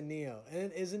Morpheus and Neo.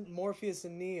 And isn't Morpheus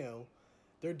and Neo,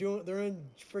 they're in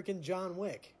freaking John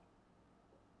Wick.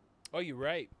 Oh, you're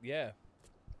right. Yeah.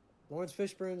 Lawrence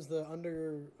Fishburne's the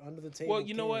under the table. Well,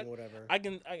 you know king what? or whatever.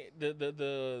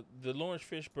 The Lawrence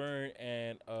Fishburne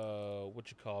and what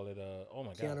you call it? Oh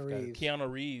my God, I forgot it. Keanu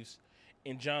Reeves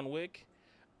in John Wick.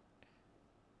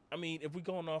 I mean, if we're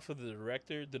going off of the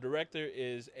director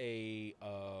is a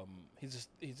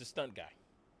he's a stunt guy.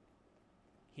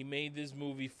 He made this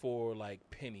movie for like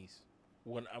pennies.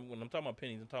 When I'm talking about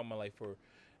pennies, I'm talking about like for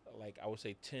like I would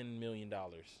say $10 million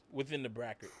within the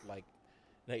bracket, like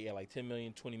 $10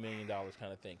 million, $20 million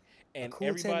kind of thing. And a cool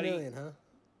everybody, 10 million, huh?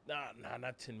 Nah,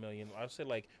 not 10 million. I would say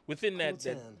like within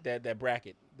Cool that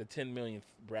bracket, the 10 million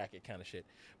bracket kind of shit.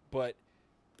 But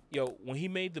when he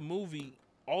made the movie,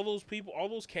 all those people, all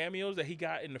those cameos that he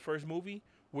got in the first movie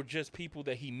were just people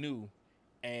that he knew,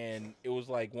 and it was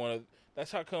like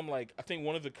that's how come like I think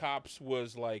one of the cops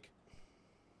was like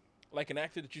an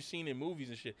actor that you've seen in movies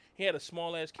and shit. He had a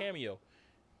small ass cameo.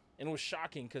 And it was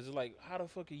shocking because it's like, how the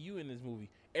fuck are you in this movie?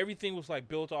 Everything was like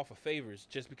built off of favors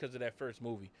just because of that first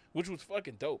movie, which was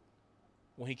fucking dope.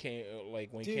 When he came,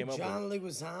 he came up. John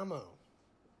Leguizamo.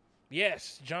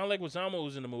 Yes, John Leguizamo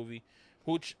was in the movie,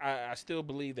 which I still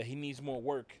believe that he needs more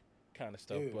work, kind of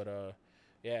stuff. Dude. But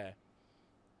yeah.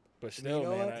 But still, You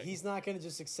know man, what? He's not gonna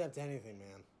just accept anything,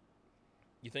 man.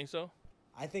 you think so?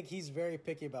 I think he's very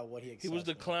picky about what he accepts. He was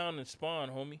the man. clown in Spawn,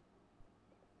 homie.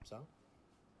 So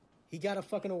he got a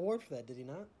fucking award for that, did he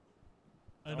not?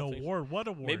 An don't think so. award? What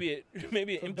award? Maybe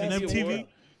an For MTV best MTV award.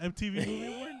 MTV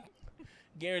movie award.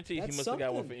 Guaranteed, he That's must have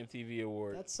got one for something. MTV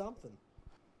award. That's something.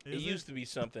 It Is used to be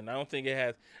something. I don't think it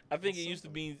has. I think it used to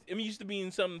be. It used to be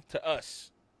something to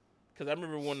us. Because I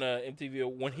remember when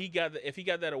MTV when he got if he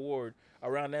got that award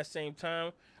around that same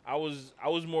time, I was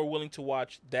more willing to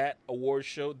watch that award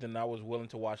show than I was willing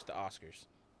to watch the Oscars.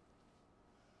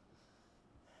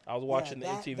 I was watching the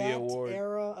MTV that award.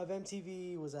 era of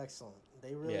MTV was excellent.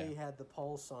 They really had the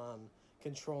pulse on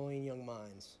controlling young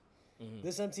minds. Mhm.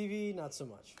 This MTV, not so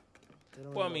much. They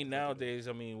don't Well, I really mean know what they're nowadays,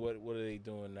 I mean what are they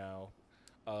doing now?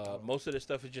 Most of the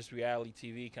stuff is just reality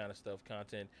TV kind of stuff,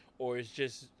 content, or it's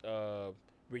just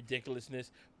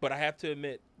ridiculousness. But I have to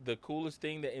admit, the coolest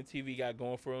thing that MTV got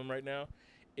going for them right now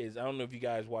is I don't know if you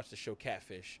guys watch the show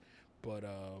Catfish, But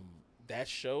that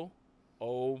show,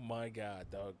 oh my god,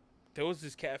 dog. There was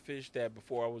this catfish that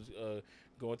before I was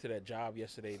going to that job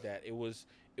yesterday. That it was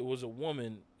a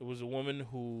woman. It was a woman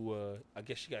who I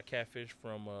guess she got catfish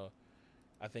from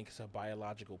I think it's her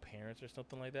biological parents or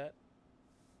something like that.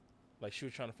 Like she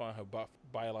was trying to find her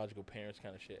biological parents,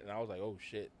 kind of shit. And I was like, oh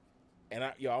shit. And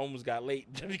I almost got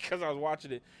late just because I was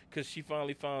watching it, because she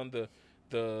finally found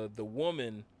the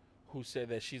woman who said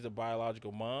that she's a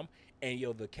biological mom, and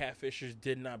the catfishers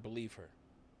did not believe her,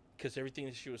 because everything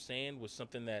that she was saying was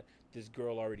something that this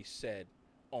girl already said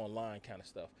online, kind of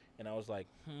stuff. And I was like,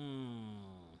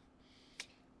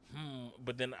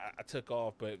 but then I took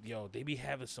off. But they be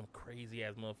having some crazy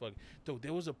ass motherfucker. Though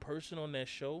there was a person on that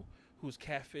show who's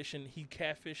catfishing. He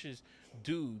catfishes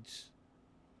dudes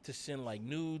to send like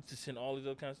nudes, to send all this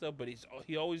other kind of stuff. But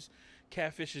he always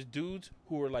catfishes dudes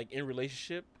who are like in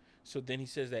relationship. So then he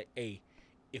says that, hey,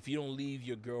 if you don't leave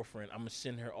your girlfriend, I'm gonna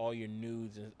send her all your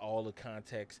nudes and all the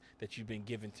context that you've been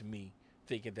giving to me,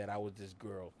 thinking that I was this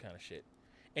girl, kind of shit.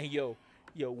 And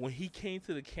when he came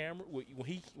to the camera, when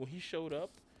he showed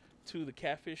up to the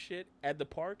catfish shit at the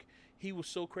park, he was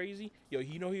so crazy.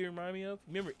 You know who he reminded me of?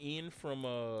 Remember Ian from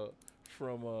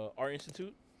Art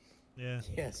Institute? Yeah.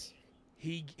 Yes.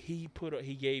 He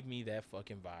gave me that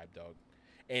fucking vibe, dog.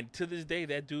 And to this day,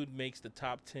 that dude makes the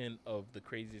top 10 of the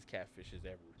craziest catfishes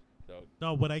ever, dog.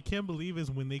 No, what I can't believe is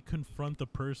when they confront the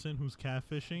person who's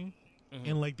catfishing,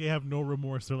 and like they have no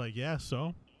remorse. They're like, yeah,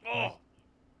 so. Oh,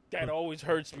 that always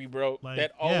hurts me, bro. Like,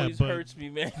 that always hurts me,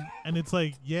 man. And it's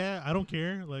like, yeah, I don't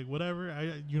care. Like, whatever.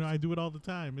 I do it all the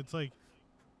time. It's like,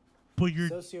 but you're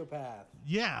sociopath.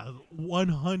 Yeah,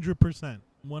 100%. 100%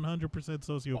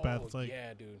 sociopath. Oh, It's like,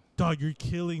 yeah, dude. dog, you're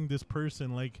killing this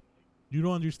person. Like, you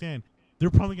don't understand. They're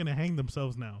probably going to hang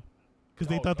themselves now. Because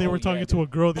they thought they were talking to a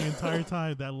girl the entire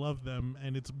time that loved them,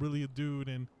 and it's really a dude,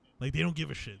 and like they don't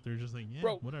give a shit. They're just like, yeah,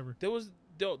 bro, whatever. There was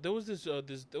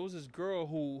this girl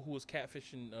who was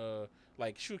catfishing,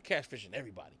 like she was catfishing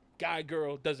everybody, guy,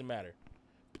 girl, doesn't matter.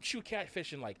 But she was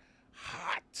catfishing like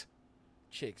hot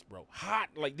chicks, bro. Hot,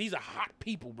 like these are hot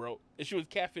people, bro. And she was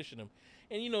catfishing them.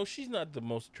 And she's not the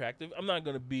most attractive. I'm not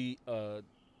gonna be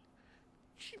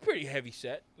she's pretty heavy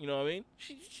set, you know what I mean?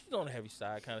 She's on the heavy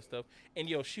side kind of stuff. And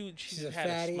she She's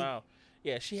had a smile.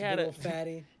 Yeah, she had a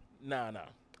fatty. Nah.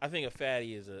 I think a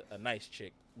fatty is a nice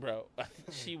chick, bro.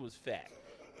 She was fat.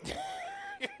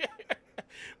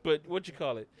 But what you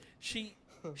call it? She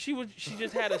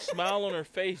just had a smile on her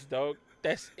face, dog.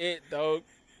 That's it, dog.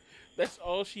 That's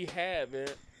all she had, man.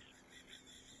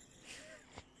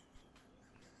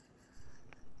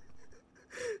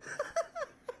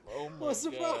 Oh my What's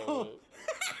the problem?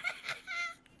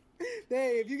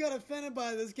 Hey, if you got offended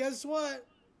by this, guess what?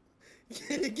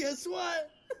 Guess what?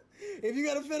 If you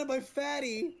got offended by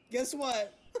fatty, guess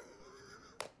what?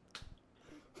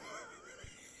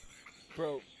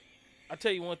 Bro, I'll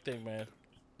tell you one thing, man.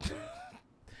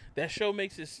 That show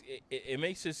makes it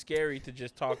makes it scary to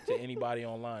just talk to anybody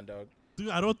online, dog. Dude,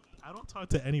 I don't talk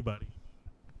to anybody.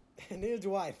 Neither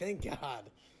do I, thank God.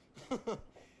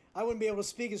 I wouldn't be able to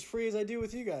speak as free as I do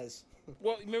with you guys.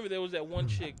 Well, remember there was that one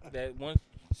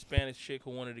Spanish chick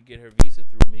who wanted to get her visa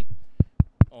through me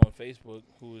on Facebook,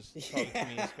 who was talking to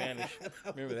me in Spanish.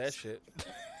 Remember that shit?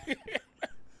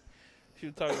 She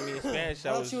was talking to me in Spanish.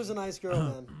 I thought she was a nice girl,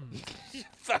 man. She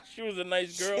thought she was a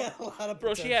nice girl. She had a lot of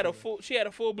bro, she had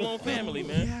a full blown family,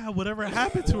 man. Yeah, whatever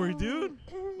happened to her, dude?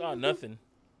 No, nothing.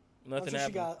 Nothing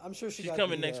happened. I'm sure she's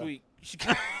coming next week.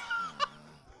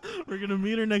 We're gonna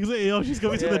meet her next day. Yo, she's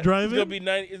coming to the drive-in.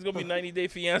 It's gonna be 90 Day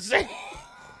Fiance.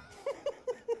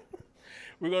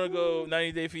 We're gonna go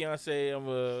 90 Day Fiance. I'm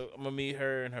gonna meet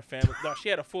her and her family. No, she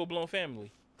had a full blown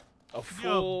family. A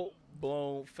full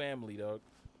blown family, dog.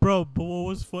 Bro, but what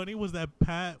was funny was that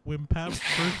when Pat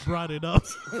first brought it up,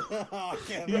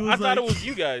 I thought it was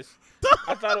you guys.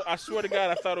 I swear to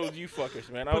God, I thought it was you fuckers,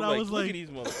 man. I was like, look at these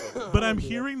motherfuckers. But I'm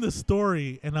hearing the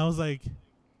story, and I was like,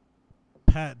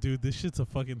 Pat, dude, this shit's a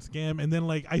fucking scam. And then,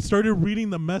 like, I started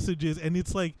reading the messages, and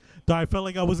it's like, I felt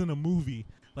like I was in a movie.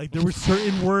 Like, there were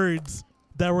certain words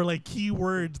that were, like, key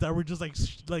words that were just,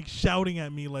 like shouting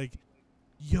at me, like,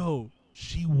 yo,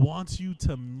 she wants you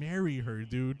to marry her,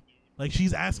 dude. Like,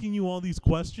 she's asking you all these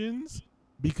questions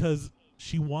because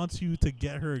she wants you to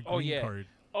get her a green card.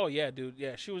 Oh, yeah, dude.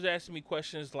 Yeah, she was asking me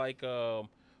questions like, I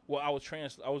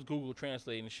was Google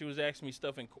translating. She was asking me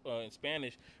stuff in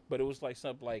Spanish, but it was like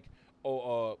something like,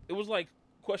 it was like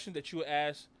questions that you would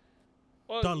ask.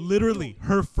 Literally,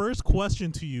 her first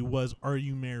question to you was, "Are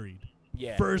you married?"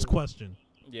 Yeah. First question.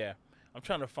 Yeah, I'm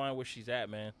trying to find where she's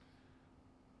at, man.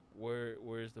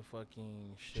 Where's the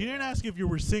fucking shit? She didn't ask if you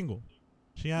were single.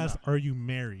 She asked, "Are you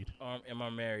married?" Am I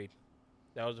married?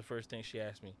 That was the first thing she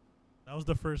asked me. That was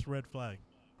the first red flag.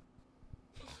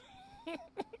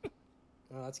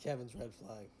 Oh, that's Kevin's red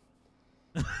flag.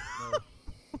 No.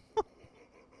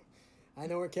 I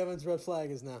know where Kevin's red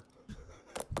flag is now. It's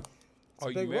a Are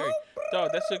you big married?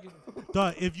 Dog, that's a.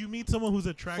 Dog, if you meet someone who's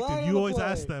attractive, Flag on you the always play.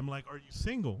 ask them like, "Are you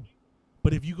single?"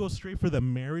 But if you go straight for the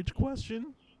marriage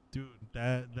question, dude,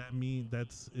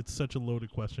 it's such a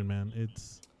loaded question, man.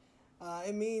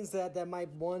 It means that might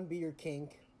one be your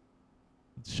kink.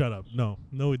 Shut up. No,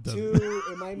 it doesn't. Two,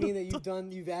 it might mean that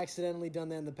you've accidentally done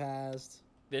that in the past.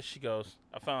 There she goes.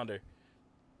 I found her.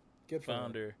 Good for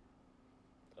Found her.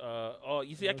 her. Oh,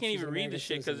 you see, I Well, can't she's even an read American this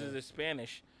shit because citizen it's in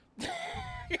Spanish.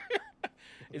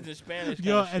 It's in Spanish.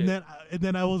 Yo, kinda and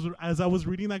then as I was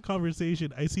reading that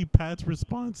conversation, I see Pat's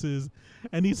responses,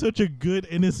 and he's such a good,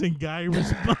 innocent guy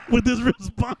with his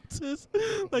responses.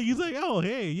 Like he's like, "Oh,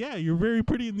 hey, yeah, you're very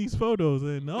pretty in these photos,"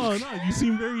 and "Oh no, you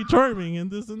seem very charming," and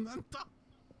this and that.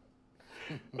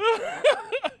 shit.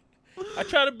 I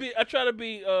try to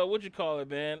be what you call it,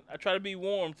 man. I try to be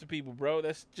warm to people, bro.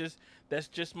 That's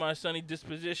just my sunny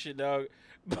disposition, dog.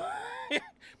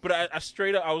 But I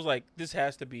straight up, I was like, this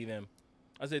has to be them.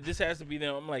 I said, this has to be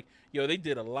them. I'm like, yo, they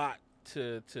did a lot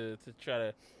to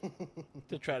try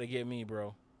to get me,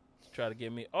 bro. To try to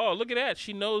get me. Oh, look at that.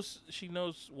 She knows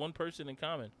one person in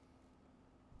common.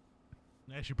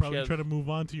 Yeah, she probably has- try to move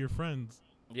on to your friends.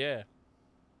 Yeah.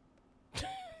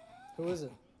 Who is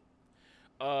it?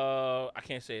 I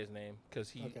can't say his name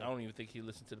because Okay. I don't even think he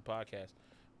listened to the podcast.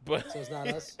 But So it's not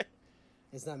us?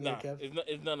 It's not me nah, and Kev?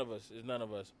 it's none of us. It's none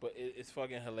of us. But it's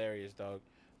fucking hilarious, dog.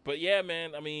 But yeah,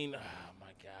 man. I mean, oh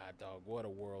my god, dog. What a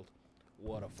world.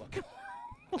 What a fucking.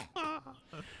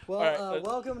 Well, All right,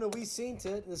 welcome to We Seen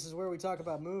It. This is where we talk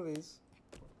about movies.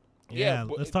 Yeah,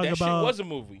 but let's talk that about. shit was a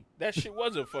movie. That shit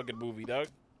was a fucking movie, dog.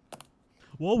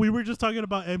 Well, we were just talking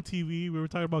about MTV. We were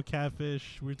talking about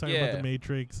Catfish. We were talking about Yeah. The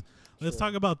Matrix. Let's Sure.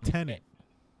 talk about Tenet.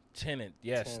 Tenant,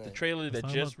 yes, the Tenet. trailer Let's that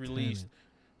talk just about released. Tenet.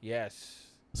 Yes.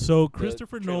 So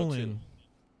Christopher trailer Nolan,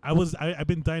 two. I've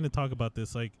been dying to talk about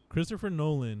this. Like Christopher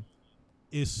Nolan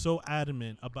is so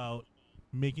adamant about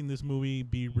making this movie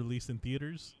be released in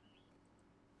theaters,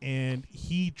 and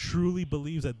he truly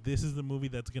believes that this is the movie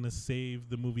that's gonna save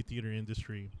the movie theater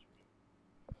industry.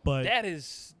 But That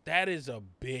is a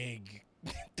big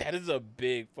that is a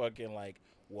big fucking like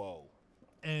whoa.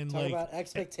 and Talk like about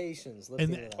expectations. Let's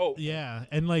and get into that. Oh, yeah,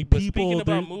 and like But people, speaking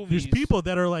about there's movies- people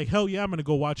that are like, hell yeah, I'm gonna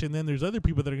go watch it. And then there's other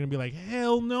people that are gonna be like,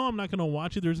 hell no, I'm not gonna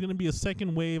watch it. There's gonna be a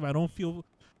second wave. I don't feel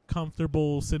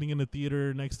comfortable sitting in a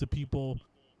theater next to people.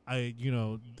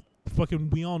 Fucking,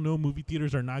 we all know movie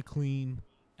theaters are not clean.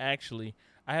 Actually,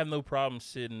 I have no problem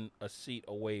sitting a seat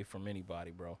away from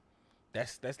anybody, bro.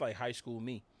 That's like high school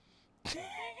me.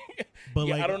 But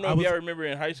yeah, like, I don't know if y'all remember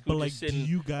in high school but, just like, do sitting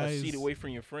you a guys- seat away from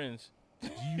your friends. do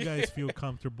you guys feel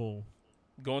comfortable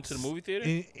Going to the movie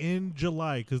theater? in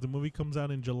July, because the movie comes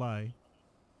out in July,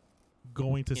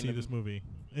 going to In see the- this movie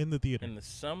in the theater? In the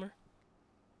summer?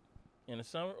 In the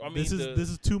summer? I mean, this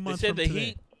is 2 they months said from the today.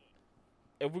 heat.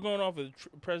 If we're going off of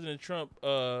President Trump,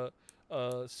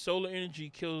 solar energy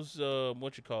kills the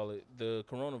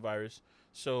coronavirus.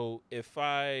 So if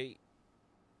I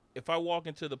walk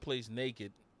into the place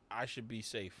naked, I should be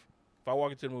safe. If I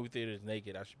walk into the movie theater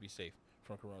naked, I should be safe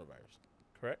from coronavirus.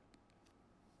 Correct?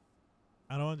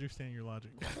 I don't understand your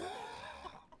logic.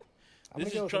 I'm This gonna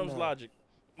go is with Trump's no. logic.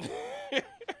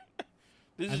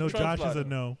 This I is know Trump's Josh is a logic.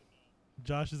 no.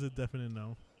 Josh is a definite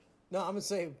no. No, I'm gonna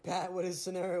say Pat. What his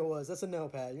scenario was? That's a no,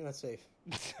 Pat. You're not safe.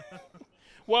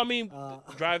 Well, I mean, Uh,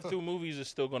 drive-through movies are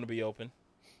still going to be open.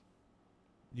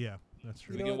 Yeah, that's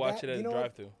true. We You can know, watch that- it at you a know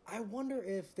what? drive-through. I wonder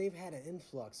if they've had an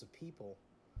influx of people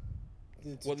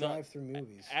to Well, no, drive through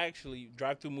movies. Actually,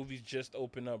 drive-through movies just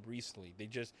opened up recently. They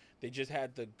just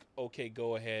had the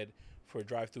go ahead for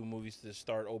drive-through movies to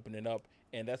start opening up,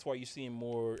 and that's why you're seeing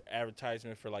more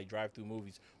advertisement for like drive-through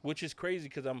movies, which is crazy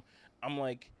because I'm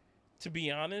like, to be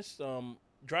honest,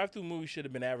 drive-through movies should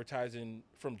have been advertising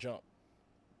from jump.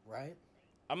 Right?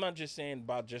 I'm not just saying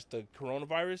about just the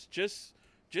coronavirus, just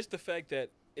the fact that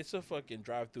it's a fucking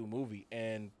drive-through movie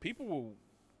and people will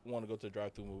want to go to a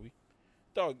drive-through movie.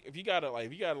 Dog, if you gotta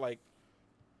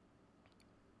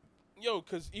yo,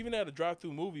 cause even at a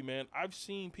drive-through movie, man, I've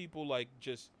seen people like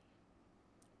just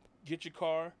get your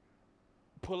car,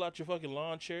 pull out your fucking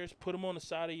lawn chairs, put them on the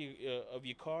side of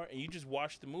your car, and you just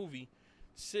watch the movie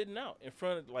sitting out in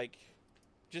front of like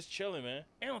just chilling, man.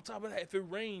 And on top of that, if it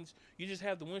rains, you just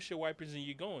have the windshield wipers and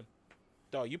you're going.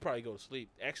 Dog, you probably go to sleep.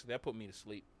 Actually, that put me to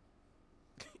sleep.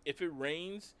 If it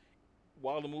rains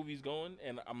while the movie's going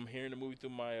and I'm hearing the movie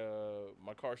through my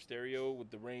my car stereo with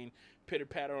the rain pitter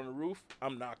patter on the roof,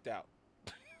 I'm knocked out.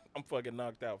 I'm fucking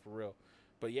knocked out for real.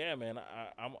 But yeah, man,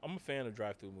 I'm a fan of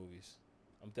drive-through movies.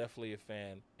 I'm definitely a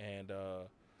fan, and uh,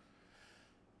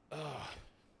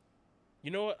 you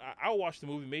know what? I'll watch the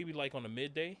movie maybe like on a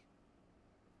midday,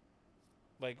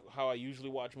 like how I usually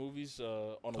watch movies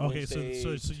on a Wednesday.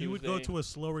 So you would go to a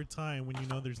slower time when you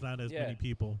know there's not as many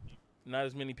people. Not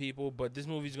as many people, but this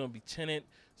movie's gonna be Tenet,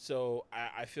 so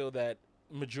I feel that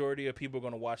majority of people are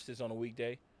gonna watch this on a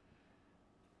weekday.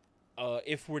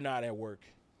 If we're not at work,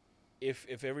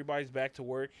 if everybody's back to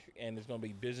work and it's gonna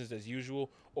be business as usual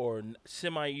or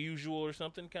semi-usual or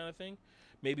something kind of thing,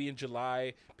 maybe in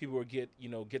July people will get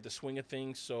the swing of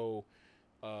things. So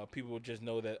people will just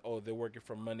know that they're working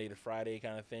from Monday to Friday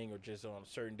kind of thing, or just on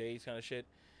certain days kind of shit.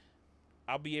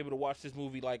 I'll be able to watch this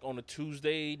movie like on a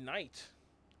Tuesday night,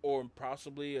 or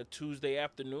possibly a Tuesday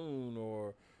afternoon,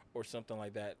 or something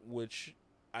like that. Which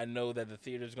I know that the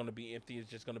theater's gonna be empty.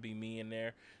 It's just gonna be me in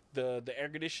there. The air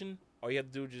condition. All you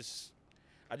have to do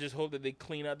I just hope that they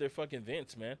clean out their fucking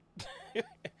vents, man.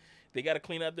 They got to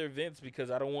clean out their vents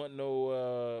because I don't want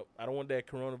that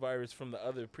coronavirus from the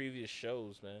other previous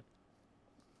shows, man.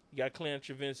 You got to clean out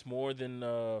your vents more than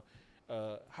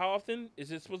how often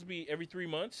is it supposed to be? Every 3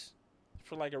 months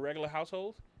for like a regular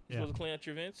household? You're supposed to clean out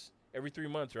your vents every 3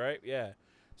 months, right? Yeah.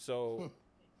 So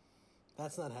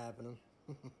that's not happening.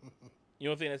 You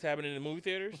don't think that's happening in the movie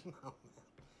theaters? No.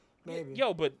 Maybe.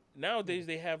 Yo, but nowadays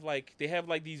they have like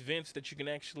these vents that you can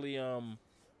actually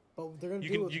But they're gonna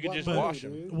you can just wash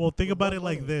them. Well, think about it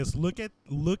like this: look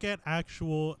at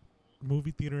actual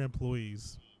movie theater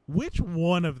employees. Which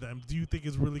one of them do you think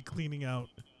is really cleaning out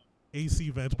AC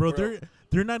vents, bro?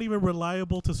 They're not even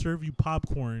reliable to serve you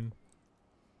popcorn.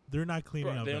 They're not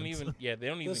cleaning out. They don't vents. even. Yeah, they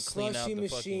don't even clean out the slushy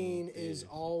machine fucking, is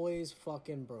always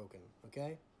fucking broken.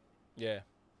 Okay. Yeah.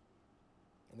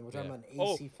 And then we're talking about an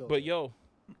AC filter. But yo,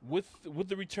 with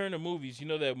the return of movies, you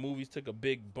know that movies took a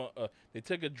big bump. They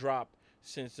took a drop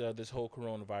since this whole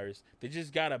coronavirus. They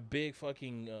just got a big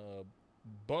fucking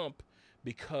bump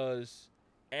because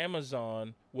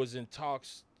Amazon was in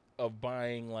talks of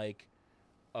buying like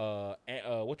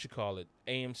what you call it,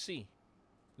 AMC,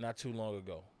 not too long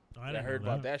ago. I heard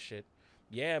about that shit.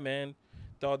 Yeah, man.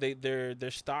 Thought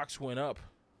their stocks went up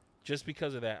just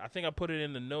because of that. I think I put it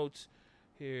in the notes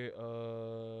here.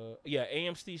 Yeah,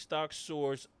 AMC stock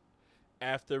soars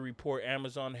after report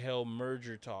Amazon held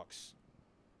merger talks.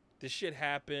 This shit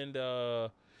happened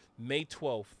May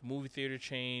 12th. Movie theater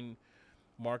chain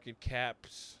market cap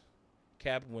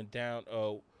went down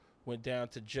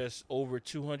to just over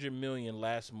 200 million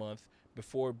last month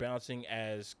before bouncing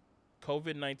as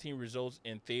COVID-19 results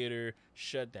in theater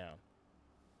shutdown.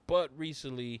 But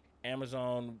recently,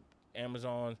 Amazon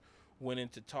went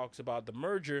into talks about the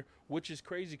merger, which is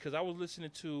crazy because I was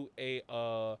listening to a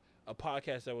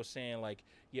podcast that was saying like,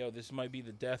 yo, this might be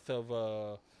the death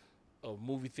of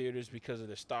movie theaters because of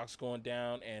their stocks going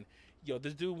down. And yo,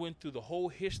 this dude went through the whole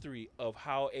history of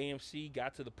how AMC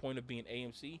got to the point of being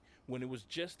AMC when it was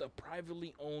just a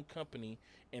privately owned company,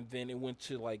 and then it went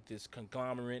to like this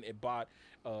conglomerate. It bought.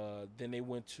 Then they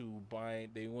went to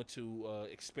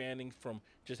expanding from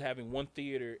just having one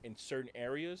theater in certain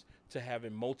areas to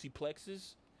having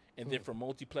multiplexes, and then from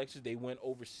multiplexes they went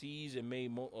overseas and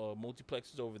made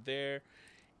multiplexes over there.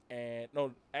 And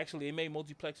no, actually they made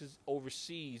multiplexes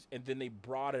overseas, and then they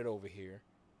brought it over here.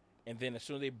 And then as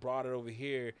soon as they brought it over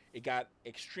here, it got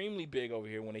extremely big over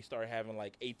here when they started having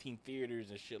like 18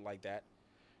 theaters and shit like that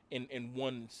in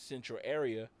one central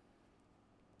area.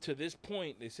 To this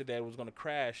point, they said that it was going to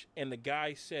crash. And the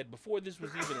guy said, before this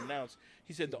was even announced,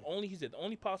 he said the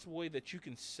only possible way that you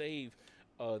can save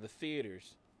the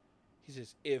theaters, he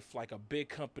says, if like a big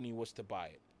company was to buy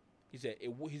it. He said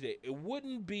it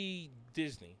wouldn't be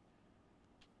Disney.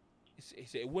 He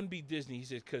said it wouldn't be Disney. He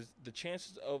said because the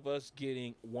chances of us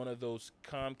getting one of those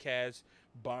Comcast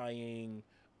buying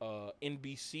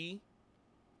NBC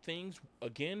things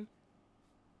again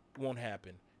won't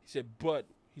happen. He said, but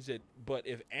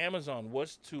if Amazon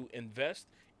was to invest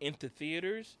into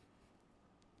theaters,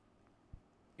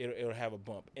 it'll have a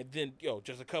bump. And then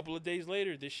just a couple of days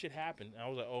later, this shit happened. And I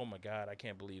was like, oh my god, I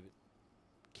can't believe it.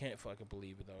 Can't fucking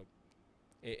believe it, dog.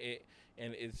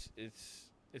 And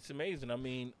it's amazing. I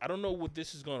mean, I don't know what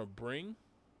this is gonna bring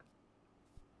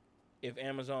if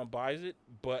Amazon buys it,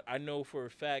 but I know for a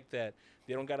fact that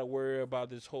they don't gotta worry about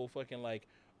this whole fucking like,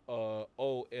 our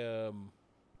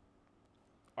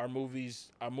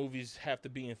movies have to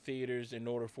be in theaters in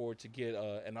order for it to get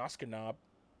an Oscar nod.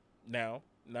 Now,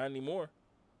 not anymore.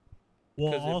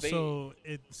 Well, also,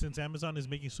 since Amazon is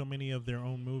making so many of their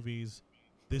own movies,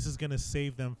 this is gonna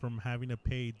save them from having to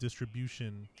pay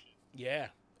distribution. Yeah.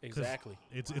 Exactly.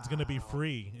 It's gonna be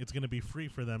free. It's gonna be free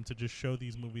for them to just show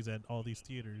these movies at all these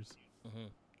theaters. Mm-hmm.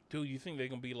 Dude, you think they're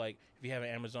gonna be like, if you have an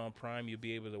Amazon Prime, you'll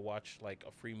be able to watch like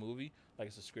a free movie, like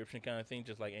a subscription kind of thing,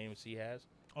 just like AMC has?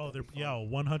 Oh, they're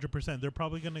 100%. They're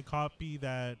probably gonna copy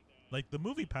that, like the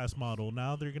Movie Pass model.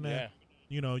 Now they're gonna,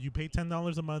 you pay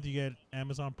 $10 a month, you get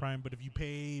Amazon Prime, but if you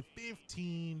pay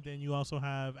 $15, then you also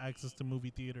have access to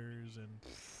movie theaters and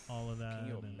all of that. Can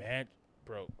you imagine,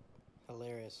 bro?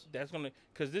 Hilarious. That's gonna,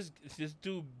 cause this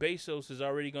dude Bezos is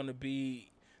already gonna be.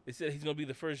 They said he's gonna be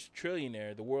the first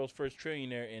trillionaire, the world's first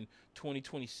trillionaire in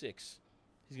 2026.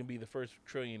 He's gonna be the first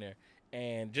trillionaire,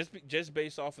 and just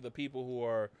based off of the people who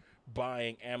are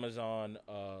buying Amazon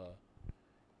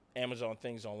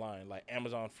things online, like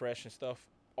Amazon Fresh and stuff.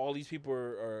 All these people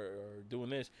are doing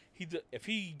this. If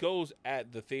he goes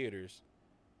at the theaters,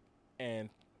 and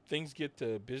things get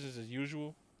to business as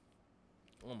usual.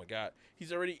 Oh my God,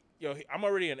 I'm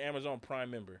already an Amazon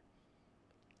Prime member.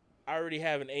 I already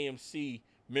have an AMC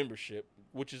membership,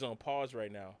 which is on pause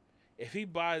right now. If he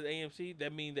buys AMC,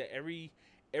 that means that every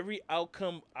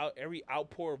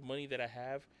outpour of money that I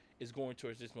have is going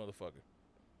towards this motherfucker.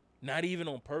 Not even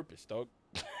on purpose, dog.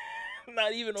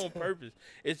 Not even on purpose.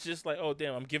 It's just like, oh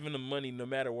damn, I'm giving him money no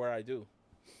matter where I do.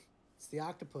 It's the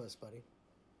octopus, buddy.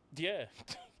 Yeah,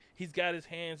 he's got his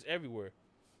hands everywhere.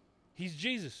 He's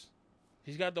Jesus.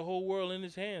 He's got the whole world in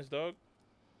his hands, dog.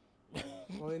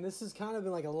 Well, I mean, this has kind of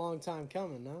been like a long time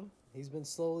coming, no? He's been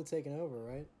slowly taking over,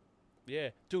 right? Yeah,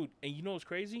 dude. And you know what's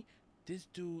crazy? This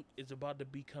dude is about to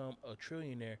become a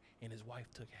trillionaire, and his wife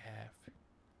took half,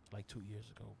 like 2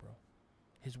 years ago, bro.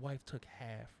 His wife took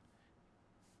half.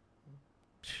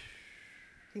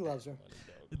 He loves her.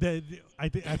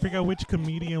 I forgot which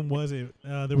comedian was it.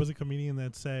 There was a comedian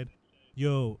that said,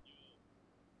 "Yo,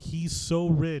 he's so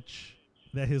rich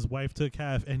that his wife took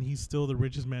half, and he's still the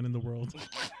richest man in the world."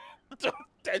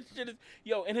 That shit is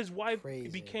and his wife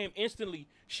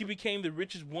she became the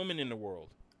richest woman in the world.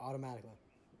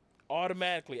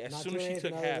 Automatically, as soon as she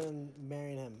took half. Than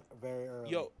marrying him very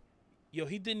early.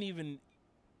 He didn't even.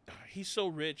 He's so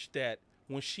rich that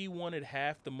when she wanted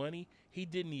half the money, he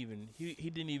didn't even be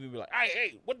like,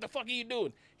 hey, what the fuck are you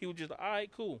doing? He was just like, all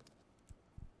right, cool.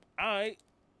 All right.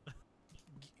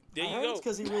 There you go. It's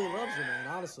because he really loves her, man.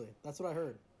 Honestly, that's what I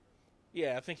heard.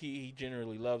 Yeah, I think he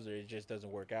generally loves her. It just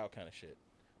doesn't work out, kind of shit.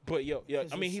 But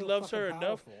I mean, he so loves her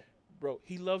enough, powerful. bro.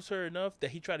 He loves her enough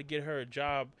that he tried to get her a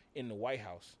job in the White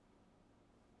House.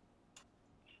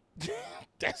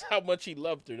 That's how much he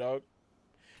loved her, dog.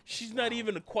 She's not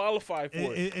even qualified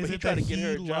for it. Is it that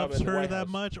he loves her that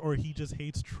much, or he just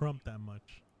hates Trump that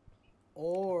much?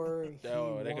 Or he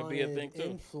that could be a thing too.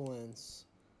 Influence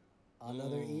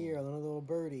another ear, another little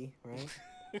birdie,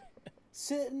 right?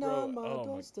 Sitting on my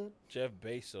doorstep. Jeff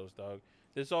Bezos, dog.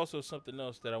 There's also something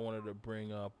else that I wanted to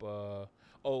bring up.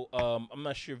 I'm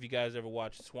not sure if you guys ever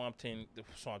watched Swamp Thing.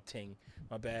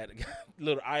 My bad.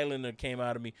 Little islander came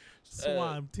out of me.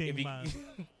 Swamp Thing,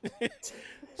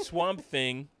 Swamp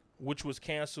Thing, which was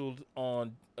canceled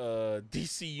on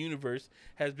DC Universe,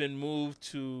 has been moved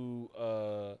to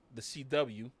the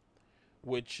CW,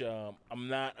 which I'm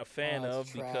not a fan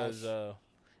of because,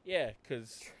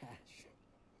 because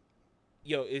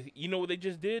you know what they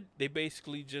just did? They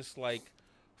basically just like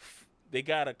they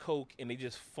got a Coke and they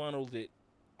just funneled it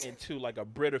into like a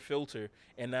Brita filter,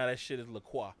 and now that shit is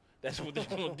LaCroix. That's what they're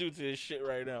gonna do to this shit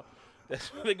right now.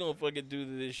 That's what they're gonna fucking do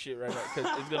to this shit right now,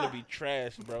 because it's gonna be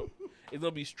trash, bro. It's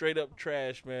gonna be straight up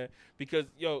trash, man. Because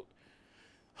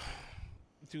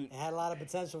dude, it had a lot of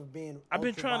potential for being. I've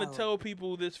been trying to tell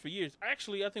people this for years.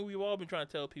 Actually, I think we've all been trying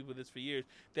to tell people this for years,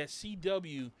 that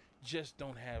CW just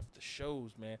don't have the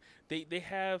shows, man. They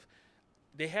have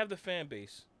the fan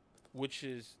base, which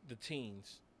is the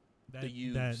teens, the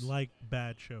youths that like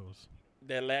bad shows.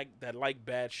 That like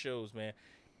bad shows, man.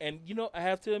 And I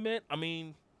have to admit, I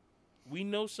mean, we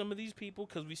know some of these people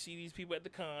because we see these people at the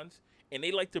cons, and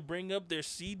they like to bring up their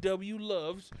CW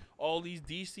loves, all these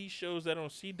DC shows that are on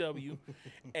CW,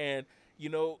 and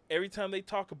every time they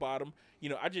talk about them,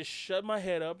 I just shut my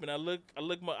head up and I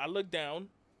look down,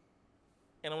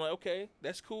 and I'm like, okay,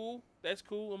 that's cool.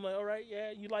 I'm like, all right,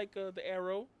 yeah, you like the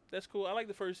Arrow? That's cool. I like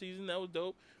the first season. That was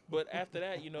dope. But after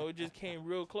that, it just came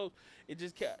real close. It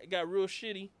got real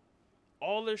shitty.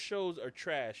 All their shows are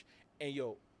trash. And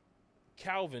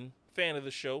Calvin, fan of the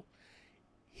show,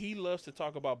 he loves to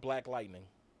talk about Black Lightning,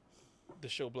 the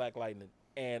show Black Lightning.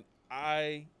 And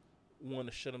I want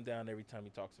to shut him down every time he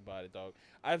talks about it, dog.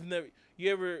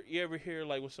 You ever hear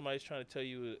like when somebody's trying to tell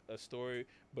you a story,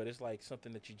 but it's like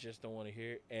something that you just don't want to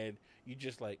hear, and you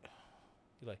just like,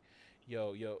 you're like,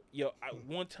 yo.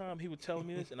 One time he was telling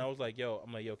me this, and I was like, yo,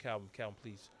 Calvin,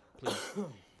 please,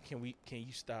 Can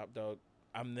you stop, dog?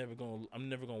 I'm never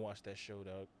gonna watch that show,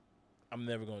 dog. I'm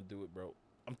never gonna do it, bro.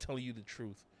 I'm telling you the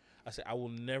truth. I said I will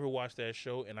never watch that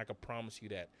show, and I can promise you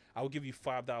that. I will give you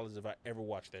 $5 if I ever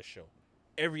watch that show.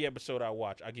 Every episode I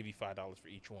watch, I'll give you $5 for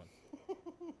each one.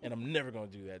 And I'm never gonna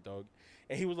do that, dog.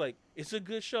 And he was like, "It's a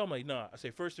good show." I'm like, "Nah." I say,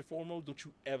 first and foremost, don't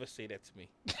you ever say that to me.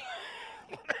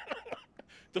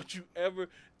 Don't you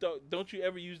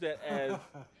ever use that as.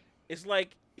 It's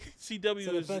like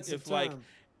CW is if like,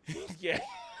 yeah,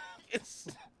 it's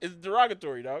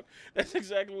derogatory, dog. That's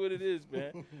exactly what it is,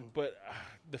 man. But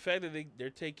the fact that they're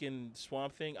taking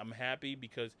Swamp Thing, I'm happy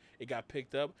because it got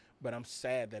picked up. But I'm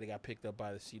sad that it got picked up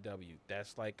by the CW.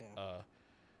 That's like,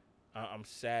 I'm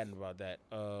saddened about that.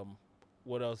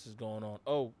 What else is going on?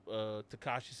 Oh,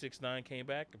 Tekashi 6ix9ine came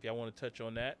back. If y'all want to touch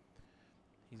on that,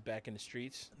 he's back in the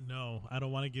streets. No, I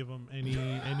don't want to give him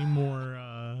any more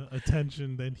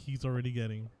attention than he's already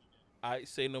getting. I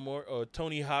say no more.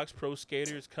 Tony Hawk's Pro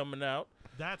Skater is coming out.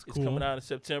 That's cool. It's coming out in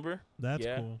September. That's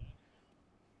cool.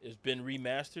 It's been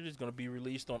remastered. It's going to be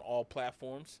released on all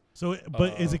platforms. So,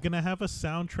 but is it going to have a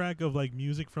soundtrack of like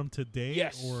music from today?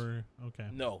 Yes. Or okay.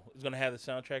 No, it's going to have the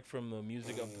soundtrack from the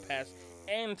music of the past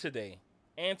and today.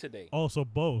 Also,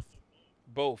 both.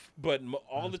 But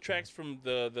all the tracks from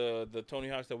the Tony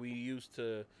Hawk's that we used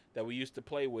to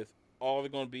play with, all they're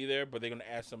going to be there. But they're going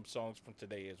to add some songs from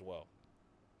today as well.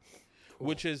 Cool.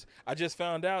 Which is, I just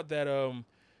found out that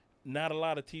not a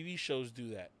lot of TV shows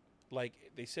do that. Like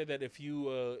they said that if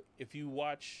you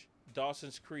watch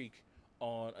Dawson's Creek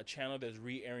on a channel that's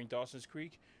re-airing Dawson's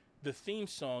Creek, the theme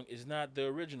song is not the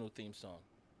original theme song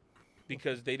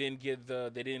because they didn't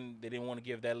want to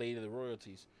give that lady the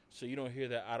royalties. So you don't hear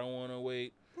that. I don't want to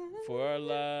wait for our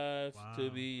lives to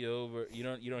be over. You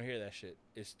don't hear that shit.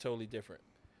 It's totally different.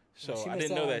 So well, I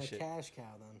didn't know that shit. Cash cow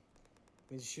then.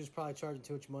 I mean, she was probably charging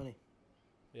too much money.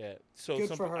 Yeah. So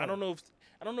good for her. I don't know if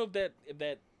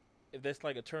that's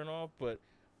like a turn off, but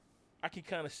I can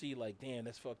kind of see like, damn,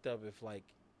 that's fucked up. If like,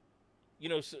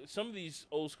 some of these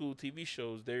old school TV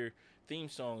shows, their theme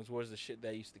songs was the shit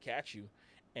that used to catch you,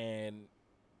 and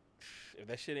if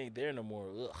that shit ain't there no more,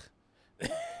 ugh.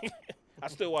 I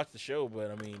still watch the show,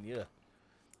 but I mean, yeah.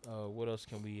 What else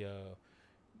can we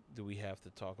do we have to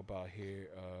talk about here?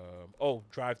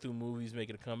 Drive-through movies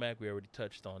making a comeback. We already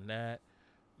touched on that.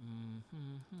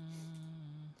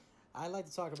 I'd like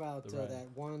to talk about that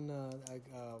one.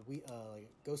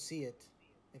 Go see it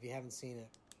if you haven't seen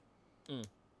it.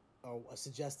 Oh,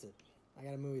 suggest it. I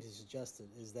got a movie to suggest it.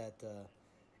 Is that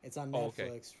it's on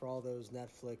Netflix for all those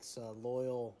Netflix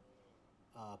loyal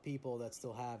people that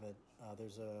still have it.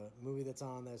 There's a movie that's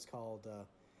on that's called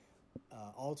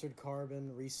Altered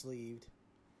Carbon Resleeved,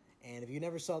 and if you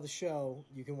never saw the show,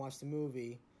 you can watch the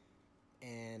movie.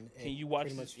 And it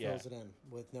pretty much fills it in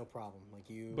with no problem.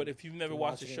 But if you've never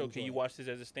watched the show, can you watch this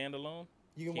as a standalone?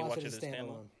 You can watch it as a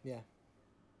standalone. Yeah.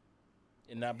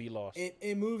 And not be lost.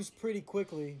 It moves pretty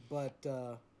quickly, but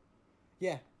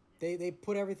yeah, they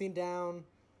put everything down,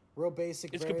 real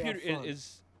basic. It's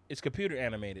it's computer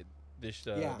animated. This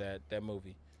that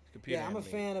movie. It's computer I'm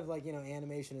animated. a fan of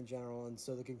animation in general, and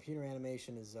so the computer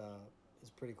animation is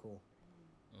pretty cool.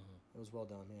 Mm-hmm. It was well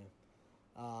done. Yeah.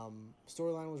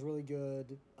 Storyline was really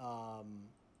good.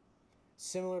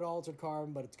 Similar to Altered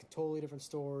Carbon, but it's a totally different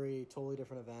story, totally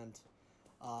different event.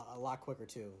 A lot quicker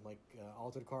too.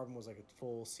 Altered Carbon was like a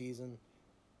full season.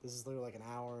 This is literally like an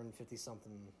hour and 50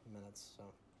 something minutes. So,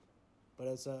 but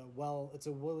it's a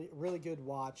really, really good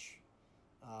watch,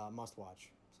 must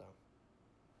watch. So,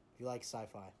 if you like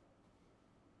sci-fi,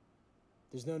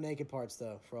 there's no naked parts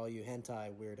though for all you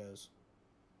hentai weirdos.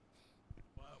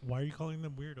 Why are you calling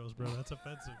them weirdos, bro? That's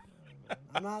offensive.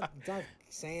 I'm not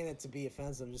saying it to be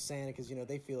offensive. I'm just saying it because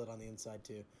they feel it on the inside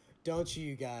too. Don't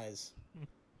you guys?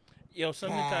 Yo, some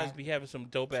hentais be having some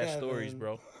dope ass stories,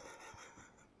 bro.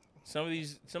 Some of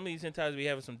these hentais be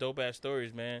having some dope ass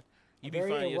stories, man. You be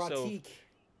finding yourself,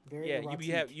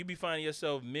 you be finding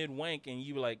yourself mid wank, and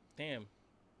you be like, damn,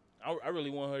 I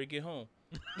really want her to get home.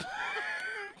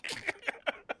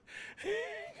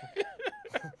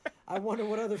 I wonder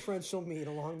what other friends she'll meet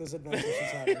along this adventure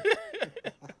she's having.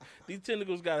 These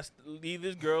tentacles gotta leave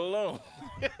this girl alone.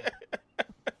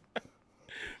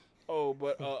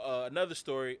 But another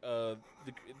story.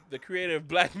 The creator of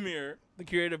Black Mirror. The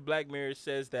creator of Black Mirror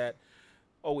says that.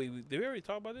 Oh wait, did we already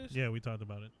talk about this? Yeah, we talked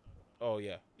about it. Oh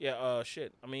yeah.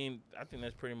 Shit. I mean, I think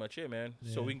that's pretty much it, man.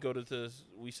 Yeah. So we can go to this.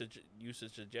 You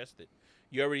suggested.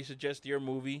 You already suggested your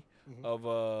movie of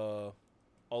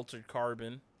Altered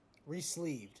Carbon.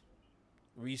 Resleeved.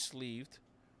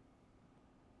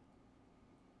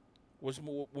 What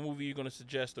movie are you going to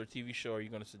suggest or TV show are you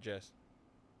going to suggest?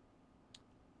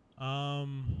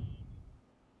 Um,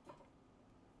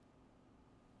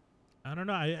 I don't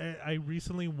know. I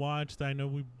recently watched. I know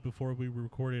we before we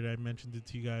recorded, I mentioned it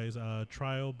to you guys.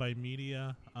 Trial by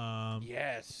Media.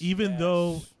 Yes, Even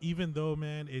though, yes.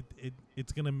 man,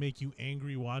 it's gonna make you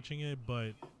angry watching it,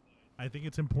 but I think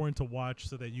it's important to watch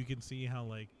so that you can see how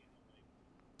like,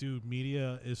 dude,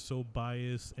 media is so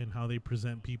biased and how they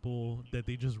present people that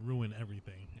they just ruin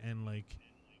everything. And like,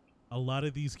 a lot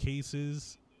of these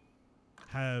cases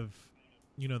have,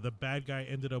 the bad guy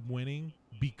ended up winning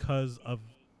because of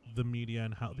the media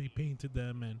and how they painted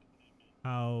them and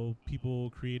how people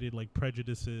created like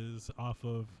prejudices off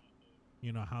of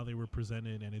how they were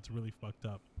presented, and it's really fucked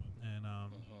up. And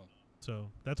Mhm. so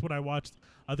that's what I watched.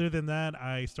 Other than that,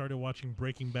 I started watching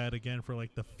Breaking Bad again for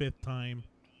like the 5th time,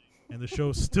 and the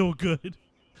show's still good.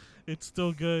 It's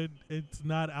still good. It's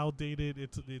not outdated.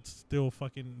 It's still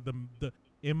fucking the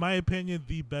in my opinion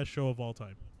the best show of all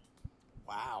time.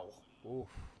 Wow, Oof.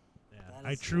 Yeah, that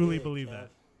I is truly lit, believe Kev.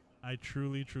 that. I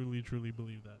truly, truly, truly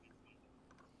believe that.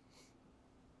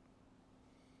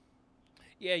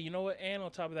 Yeah, you know what? And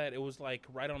on top of that, it was like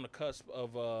right on the cusp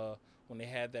of when they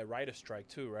had that writer strike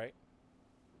too, right?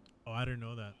 Oh, I didn't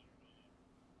know that.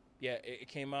 Yeah, it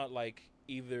came out like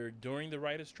either during the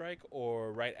writer strike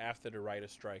or right after the writer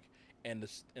strike, and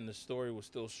the story was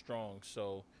still strong.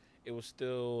 So it was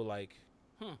still like,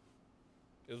 hmm.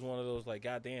 It was one of those like,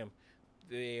 goddamn,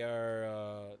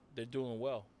 they're doing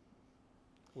well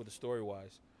with the story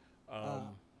wise. Uh,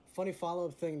 Um, Funny follow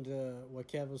up thing to what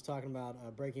Kev was talking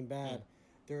about, Breaking mm, Bad.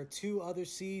 There are 2 other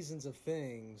seasons of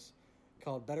things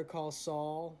called Better Call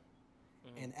Saul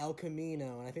mm. and El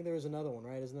Camino, and I think there was another one,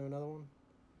 right? Isn't there another one?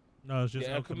 No, it's Yeah, just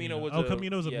El El Camino Camino. was El a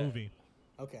Camino's a yeah, movie.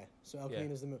 Okay, so El yeah.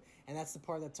 Camino is the movie, and that's the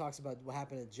part that talks about what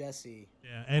happened to Jesse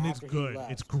Yeah, and it's after he good.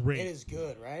 left. It's It great. is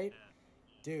good, right?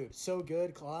 Dude, so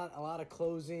good. A lot of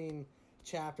closing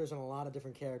chapters and a lot of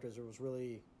different characters. It was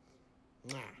really,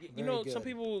 You very know, good.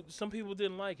 some people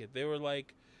didn't like it. They were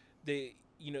like, they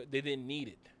didn't need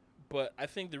it. But I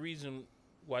think the reason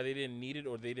why they didn't need it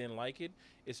or they didn't like it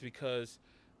is because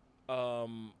I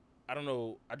don't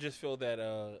know. I just feel that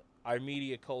our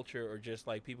media culture or just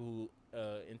like people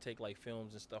who intake like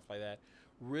films and stuff like that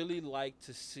really like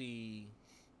to see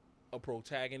a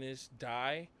protagonist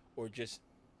die or just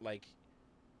like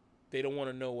they don't want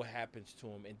to know what happens to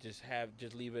him and just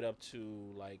leave it up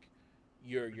to like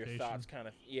your Interpretation. thoughts kind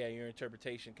of yeah your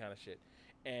interpretation kind of shit.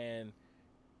 And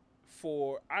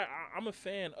for I'm a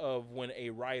fan of when a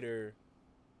writer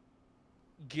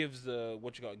gives the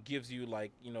what you call gives you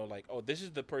like like, oh, this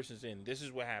is the person's in, this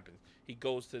is what happens, he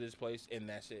goes to this place and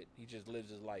that's it, he just lives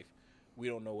his life, we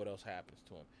don't know what else happens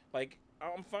to him. Like,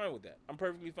 I'm fine with that, I'm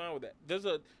perfectly fine with that. There's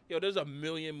a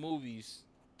million movies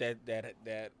that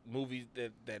movies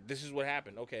that this is what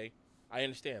happened. Okay, I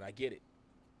understand, I get it.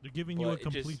 They're giving you a But it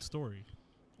just, complete story.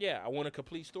 yeah, I want a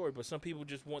complete story. But some people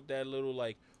just want that little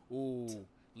like, ooh,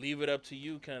 leave it up to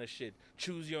you kind of shit.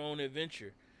 Choose your own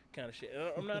adventure kind of shit. And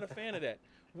I'm not a fan of that.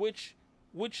 Which,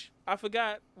 I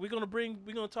forgot. We're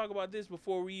gonna talk about this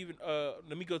before we even.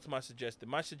 Let me go to my suggested.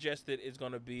 My suggested is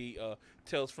gonna be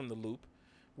Tales from the Loop,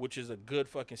 which is a good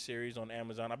fucking series on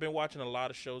Amazon. I've been watching a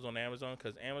lot of shows on Amazon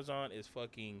because Amazon is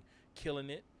fucking killing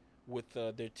it with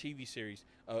their TV series.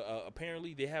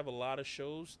 Apparently, they have a lot of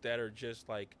shows that are just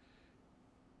like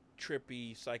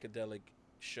trippy psychedelic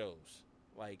shows.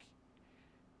 Like,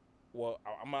 well,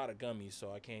 I'm out of gummies,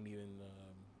 so I can't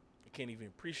even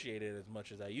appreciate it as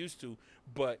much as I used to.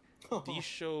 But these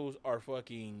shows are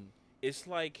fucking. It's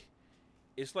like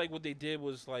what they did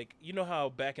was like, you know how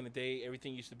back in the day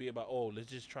everything used to be about, oh, let's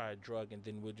just try a drug and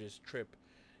then we'll just trip.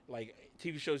 Like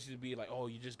TV shows used to be like, oh,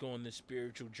 you just go on this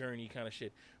spiritual journey kind of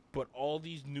shit. But all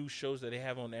these new shows that they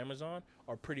have on Amazon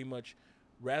are pretty much,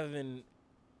 rather than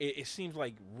it seems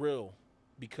like real,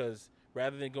 because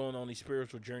rather than going on these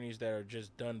spiritual journeys that are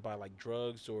just done by like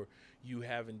drugs or you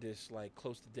having this like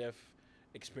close to death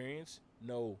experience,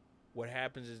 no, what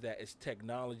happens is that it's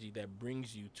technology that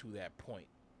brings you to that point.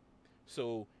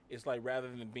 So it's like, rather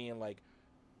than being like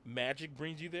magic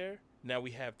brings you there, now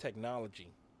we have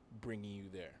technology bringing you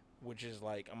there, which is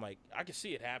like, I'm like, I can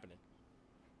see it happening.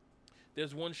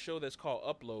 There's one show that's called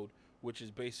Upload, which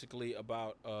is basically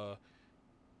about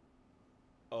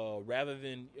rather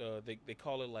than they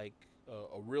call it like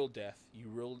a real death, you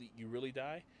really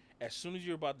die. As soon as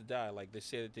you're about to die, like they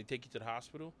say that they take you to the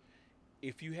hospital.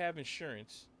 If you have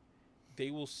insurance, they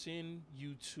will send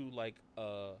you to like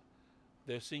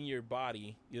they'll send your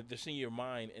body, they'll send your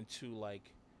mind into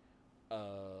like I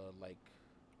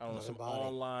don't know, Another some body.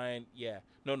 online, yeah,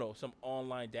 no, some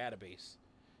online database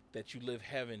that you live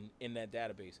heaven in that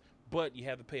database. But you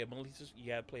have to pay a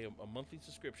monthly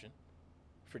subscription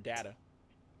for data,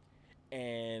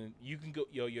 and you can go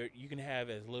you can have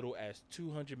as little as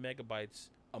 200 megabytes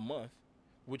a month,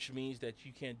 which means that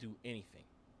you can't do anything.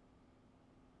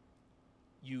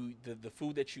 The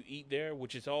food that you eat there,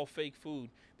 which is all fake food,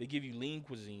 they give you lean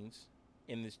cuisines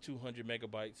in this 200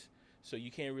 megabytes. So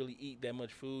you can't really eat that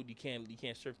much food. You can't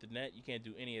surf the net. You can't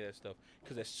do any of that stuff,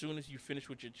 because as soon as you finish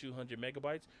with your 200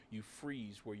 megabytes, you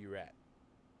freeze where you're at.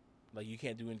 Like, you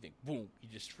can't do anything. Boom, you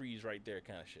just freeze right there,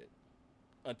 kind of shit,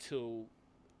 until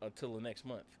the next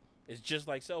month. It's just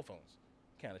like cell phones,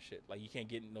 kind of shit. Like, you can't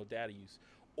get no data use.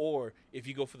 Or if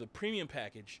you go for the premium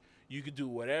package, you can do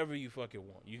whatever you fucking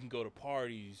want. You can go to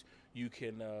parties. You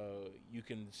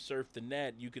can surf the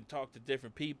net. You can talk to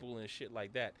different people and shit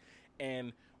like that.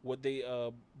 And what they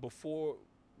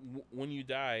when you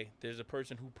die, there's a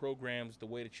person who programs the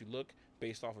way that you look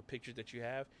based off of pictures that you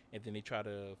have, and then they try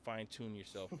to fine tune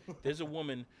yourself. There's a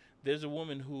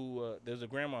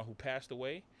grandma who passed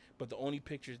away, but the only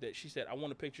pictures that she said, I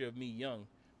want a picture of me young.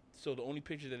 So the only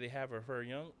pictures that they have of her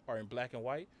young are in black and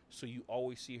white, so you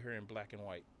always see her in black and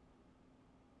white.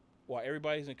 While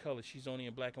everybody's in color, she's only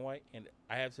in black and white, and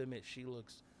I have to admit, she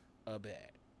looks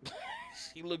bad.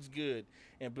 She looks good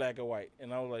in black and white,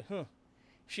 and I was like, huh.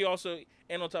 She also,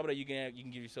 and on top of that, you can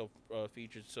give yourself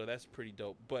features, so that's pretty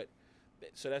dope. But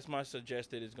so that's my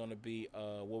suggested is gonna be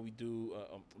what we do,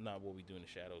 not what we do in the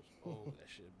shadows. Oh, that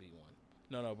should be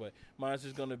one. No, but mine's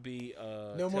is gonna be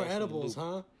no more edibles,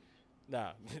 huh?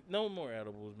 Nah, no more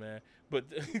edibles, man. But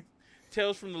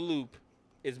Tales from the Loop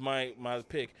is my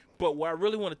pick. But what I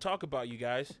really want to talk about, you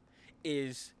guys,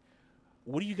 is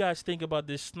what do you guys think about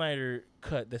this Snyder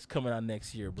cut that's coming out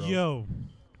next year, bro? Yo,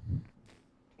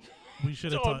 we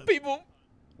should have talked. People,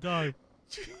 dog,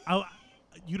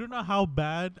 you don't know how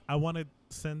bad I want to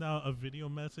send out a video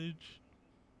message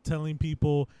telling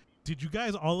people, did you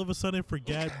guys all of a sudden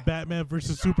forget Batman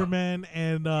versus Superman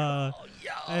and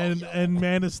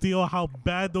Man of Steel, how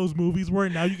bad those movies were?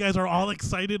 Now you guys are all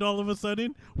excited all of a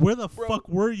sudden? Where the fuck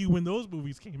were you when those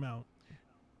movies came out?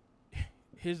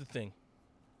 Here's the thing.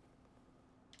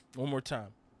 One more time.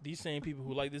 These same people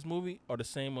who like this movie are the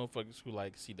same motherfuckers who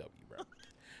like CW, bro.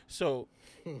 So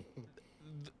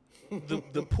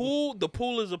the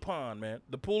pool is a pond, man.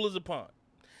 The pool is a pond.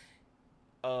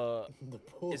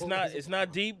 It's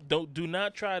not deep. Do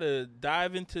not try to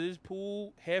dive into this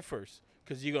pool head first,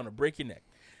 because you're gonna break your neck.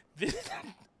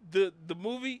 The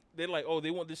movie, they're like, oh,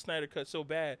 they want this Snyder cut so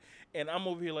bad, and I'm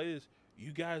over here like this.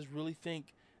 You guys really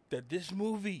think that this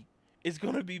movie is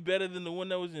gonna be better than the one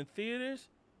that was in theaters?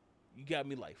 You got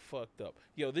me like fucked up.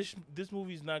 Yo, this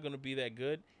movie's not gonna be that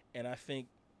good, and I think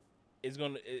it's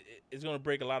gonna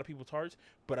break a lot of people's hearts,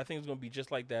 but I think it's gonna be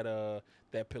just like that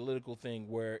political thing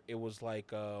where it was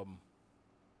like they're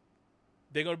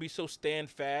gonna be so stand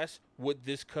fast with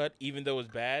this cut, even though it's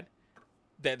bad,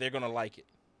 that they're gonna like it.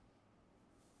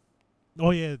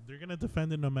 Oh yeah, they're gonna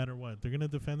defend it no matter what. They're gonna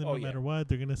defend it no matter what.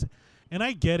 They're gonna say, and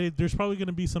I get it. There's probably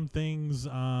gonna be some things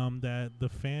that the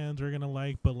fans are gonna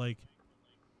like, but like,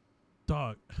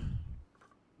 dog.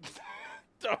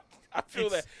 I feel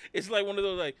that it's like one of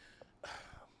those like.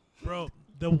 Bro,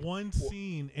 the one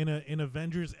scene in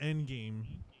Avengers Endgame,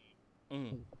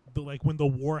 like when the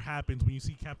war happens, when you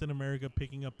see Captain America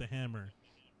picking up the hammer,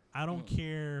 I don't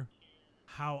care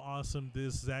how awesome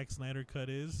this Zack Snyder cut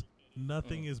is.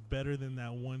 Nothing is better than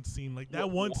that one scene. Like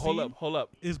that one scene hold up.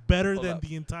 is better than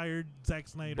the entire Zack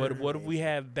Snyder. But what if we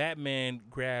have Batman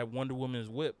grab Wonder Woman's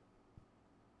whip?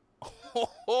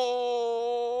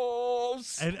 Oh,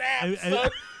 snap, son.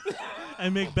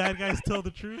 And make bad guys tell the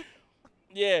truth?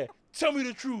 Yeah, tell me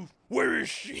the truth. Where is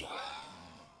she?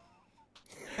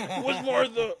 Where's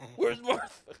Martha?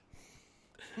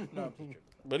 No,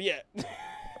 but yeah.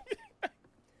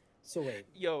 So wait.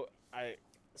 Yo,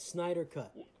 Snyder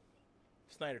cut.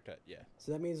 Snyder cut, yeah.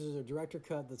 So that means there's a director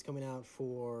cut that's coming out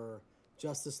for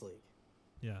Justice League.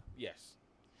 Yeah.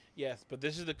 Yes, but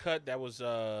this is the cut that was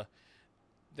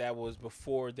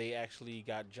before they actually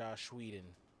got Joss Whedon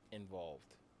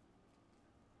involved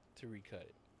to recut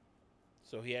it.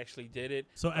 So he actually did it.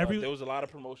 So there was a lot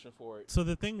of promotion for it. So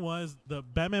the thing was, the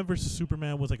Batman versus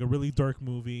Superman was like a really dark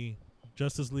movie.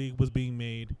 Justice League was being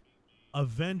made.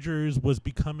 Avengers was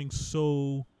becoming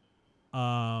so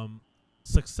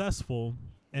successful,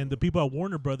 and the people at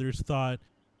Warner Brothers thought,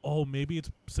 oh, maybe it's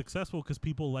successful because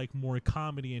people like more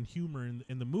comedy and humor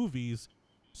in the movies.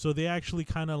 So they actually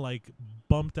kind of like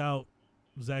bumped out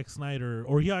Zack Snyder,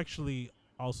 or he actually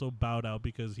also bowed out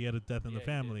because he had a death in the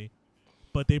family.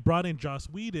 But they brought in Joss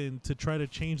Whedon to try to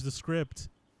change the script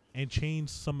and change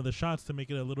some of the shots to make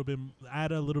it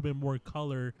add a little bit more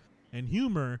color and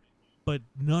humor. But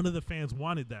none of the fans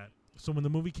wanted that. So when the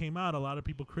movie came out, a lot of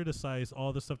people criticized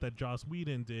all the stuff that Joss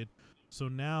Whedon did. So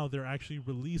now they're actually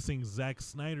releasing Zack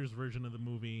Snyder's version of the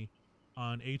movie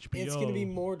on HBO. It's going to be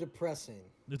more depressing.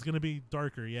 It's going to be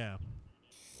darker, yeah.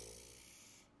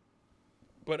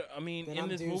 But I mean, Then in I'm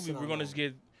this movie, deucing on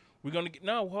that. we're gonna get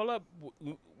no, hold up,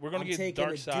 we're gonna I'm get taking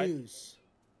Dark a Side. deuce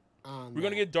on We're gonna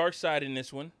that. get Dark Side in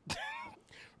this one.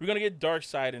 We're gonna get Dark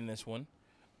Side in this one,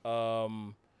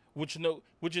 which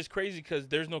is crazy because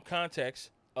there's no context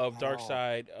of At Dark all.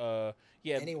 Side.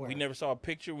 Yeah, Anywhere. we never saw a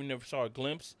picture. We never saw a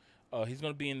glimpse. He's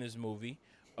gonna be in this movie.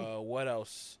 What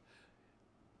else?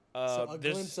 So a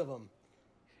there's glimpse of him.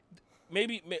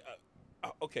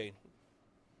 Okay.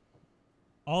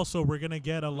 Also, we're going to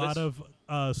get a lot of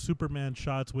Superman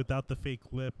shots without the fake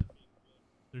lip.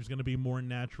 There's going to be more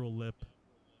natural lip.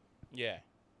 Yeah.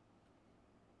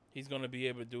 He's gonna be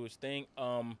able to do his thing.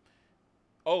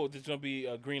 There's gonna be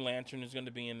a Green Lantern is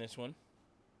gonna be in this one.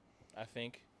 I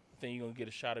think you're gonna get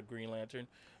a shot of Green Lantern.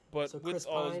 But So with Chris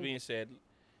all this Pine? being said,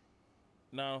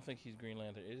 no, I don't think he's Green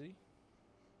Lantern. Is he?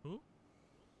 Who?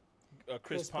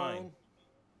 Chris Pine.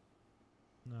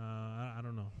 I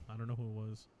don't know. I don't know who it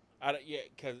was.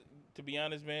 Because to be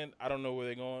honest, man, I don't know where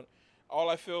they're going. All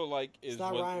I feel like is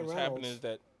not Ryan what's happening Reynolds. is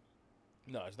that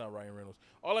no, it's not Ryan Reynolds.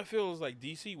 All I feel is like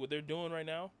DC, what they're doing right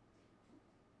now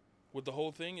with the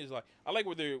whole thing is like I like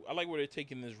where they're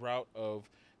taking this route of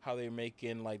how they're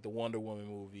making like the Wonder Woman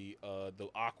movie, the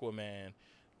Aquaman,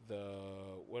 the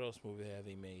what else movie have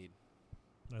they made?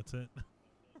 That's it.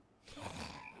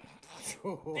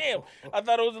 Damn, I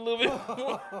thought it was a little bit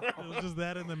more. It was just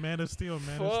that and the Man of Steel.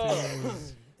 Man of Fuck. Steel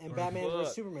was... And Batman vs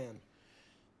Fuck. Superman.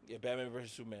 Yeah, Batman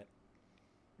vs Superman.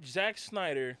 Zack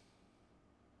Snyder,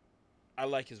 I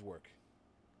like his work.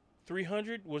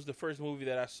 300 was the first movie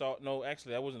that I saw. No,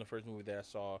 actually, that wasn't the first movie that I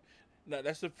saw. No,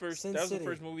 that's the first. Sin that was City. the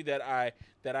first movie that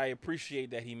I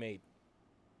appreciate that he made.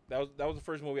 That was the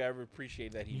first movie I ever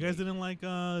appreciated that he. You guys made. didn't like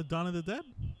Dawn of the Dead?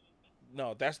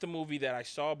 No, that's the movie that I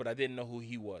saw, but I didn't know who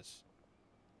he was.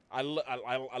 I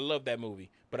love that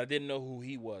movie, but I didn't know who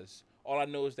he was. All I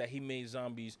know is that he made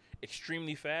zombies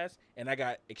extremely fast, and I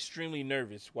got extremely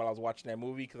nervous while I was watching that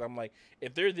movie because I'm like,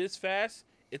 if they're this fast,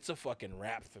 it's a fucking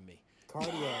wrap for me. Cardio,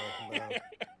 bro.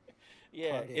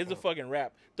 Yeah, Cardio it's a count. fucking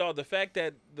wrap. Dog, the fact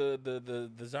that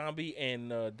the zombie and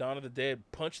Dawn of the Dead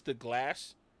punched the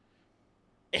glass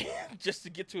just to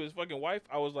get to his fucking wife,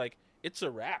 I was like, it's a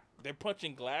wrap. They're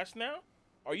punching glass now?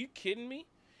 Are you kidding me?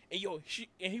 And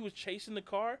he was chasing the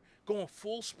car, going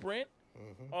full sprint.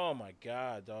 Mm-hmm. Oh my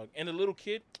god, dog. And the little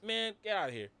kid, man, get out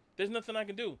of here. There's nothing I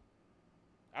can do.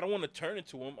 I don't want to turn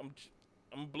into him. I'm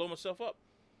gonna blow myself up.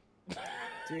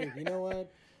 Dude, you know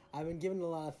what? I've been giving it a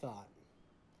lot of thought.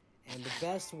 And the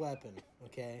best weapon,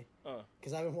 okay?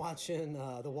 Because I've been watching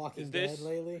The Walking Is Dead this?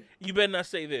 lately. You better not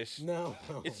say this. No.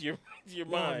 It's your No,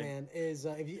 mind. man. Is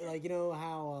if you like, you know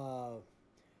how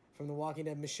from The Walking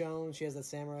Dead, Michonne, she has that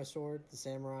samurai sword, the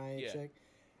samurai Yeah. chick.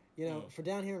 You know, for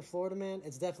down here in Florida, man,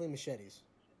 it's definitely machetes.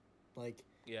 Like,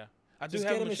 Yeah, I do just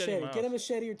have get a a machete. in my machete. Get a house.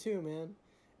 machete or two, man.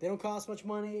 They don't cost much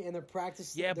money, and they're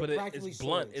practice. Yeah, they're but practically it's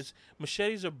blunt. swords. It's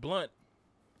machetes are blunt.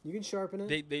 You can sharpen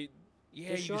it. They yeah,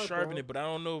 They're you sharp, can sharpen bro. it, but I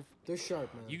don't know if They're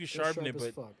sharp, man. You can They're sharpen it, sharp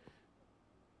as but- fuck.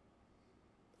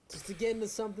 Just to get into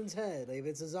something's head, like if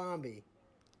it's a zombie,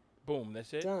 boom,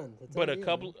 that's it. done. That's But all a you,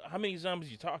 couple. man. How many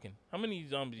zombies you talking? How many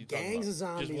zombies you talking Gangs about? of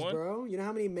zombies, Just one? bro. You know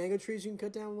how many mango trees you can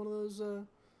cut down with one of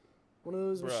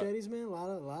those Bruh. machetes, man? A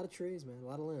lot of trees, man. A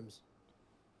lot of limbs.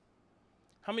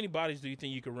 How many bodies do you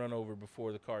think you can run over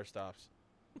before the car stops?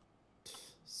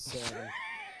 7.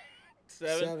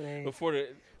 Seven. 7, 8. Before Well,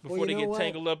 they you get know what?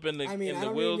 tangled up in the I mean, in I the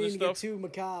don't wheels even and mean to get stuff. too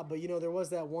macabre, but you know, there was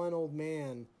that one old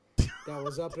man that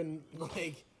was up in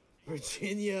like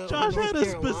Virginia. or Josh North had a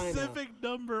Carolina. specific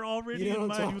number already You know in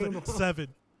what I'm mind. He was talking like,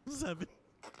 about? 7.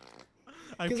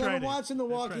 I've Because tried I'm it. watching The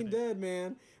I've Walking tried it. Dead,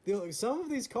 man. Some of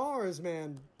these cars,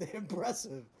 man, they're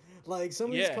impressive. Like some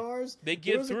of these Yeah, cars, they there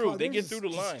get was a through. car- They they're get through the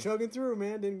just line. chugging through,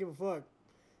 man. Didn't give a fuck.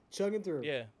 Chugging through.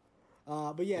 Yeah,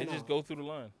 But yeah, they no. just go through the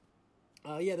line.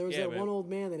 Yeah, there was Yeah, that man. one old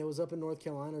man that it was up in North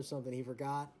Carolina or something. He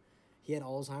forgot. He had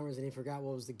Alzheimer's and he forgot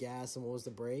what was the gas and what was the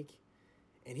brake.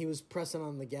 And he was pressing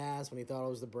on the gas when he thought it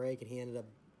was the brake, and he ended up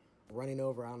running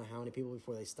over I don't know how many people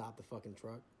before they stopped the fucking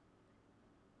truck.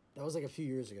 That was like a few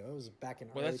years ago. It was back in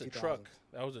Well, early that's a 2000s. truck.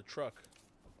 That was a truck.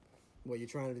 What, you're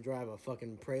trying to drive a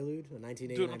fucking Prelude, a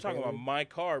 1989 Dude, I'm talking about Prelude? my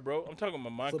car, bro. I'm talking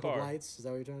about my Flip of car. lights? Is that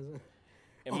what you're trying to say?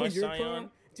 And my your Scion. car?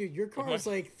 Dude, your car is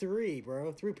like 3,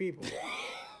 bro. 3 people.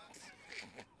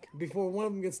 Before one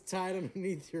of them gets tied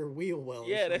underneath your wheel well. or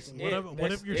Yeah, that's something. it.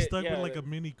 What if you're it, stuck yeah, with like that- a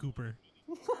Mini Cooper?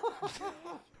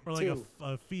 Or like Two.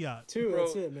 a Fiat? 2, Bro,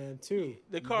 that's it, man. 2.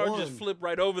 The car One. just flip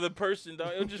right over the person,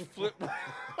 dog. It'll just flip.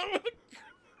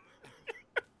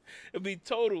 It'd be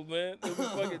total, man. It'd be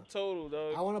fucking total,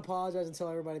 dog. I want to apologize and tell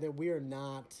everybody that we are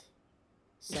not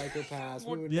psychopaths.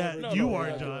 We would Yeah, never you do are,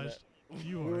 that. Josh.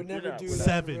 You We are. would never not. do We're that in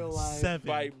Seven. real life.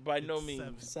 Seven. By no It's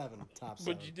means. Seven, top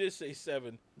seven. But you did say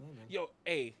 7. Yeah, man. Yo,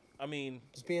 hey, I mean,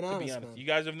 Just being to honest, be honest, man. you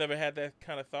guys have never had that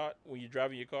kind of thought when you're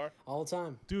driving your car? All the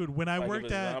time. Dude, when I Like worked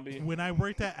if a at zombie-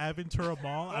 Aventura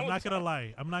Mall, I'm not gonna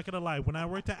lie. When I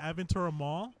worked at Aventura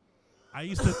Mall, I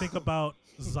used to think about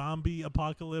zombie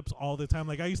apocalypse all the time.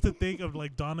 Like I used to think of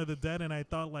like Dawn of the Dead, and I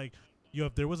thought like, yo,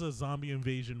 if there was a zombie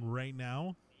invasion right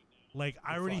now, like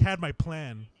I already had my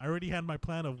plan. I already had my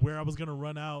plan of where I was gonna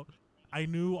run out. I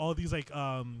knew all these like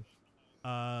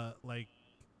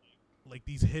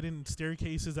these hidden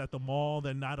staircases at the mall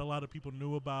that not a lot of people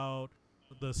knew about,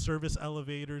 the service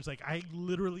elevators. Like I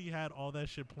literally had all that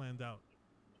shit planned out,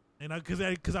 and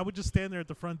because I would just stand there at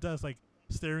the front desk like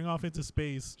staring off into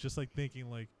space, just like thinking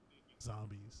like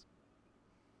zombies.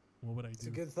 What would I It's a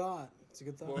do? good thought. It's a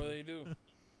good thought. What do they do?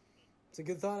 It's a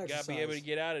good thought You exercise. gotta be able to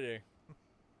get out of there.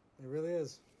 It really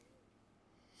is.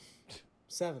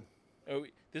 7.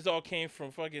 This all came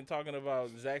from fucking talking about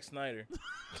Zack Snyder.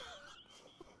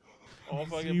 All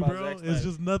fucking See, about bro, Zack Snyder. it's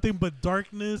just nothing but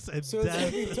darkness and So it's gonna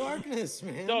death. be darkness,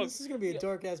 man. Dog, This is gonna be a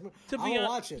dark ass movie. to I'm be gonna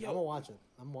hon- watch it. yo, I'm gonna watch it.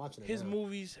 I'm watching it. His now.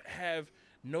 movies have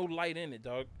no light in it,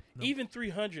 dog. Nope. Even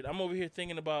 300, I'm over here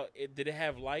thinking about it. Did it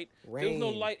have light? There was no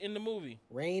Rain. light in the movie.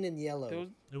 Rain and yellow. There was,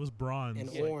 It was bronze. And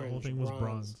Like, the whole orange, thing was bronze.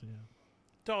 bronze. Yeah.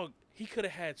 dog, he could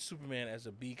have had Superman as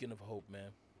a beacon of hope,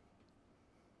 man.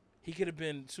 He could have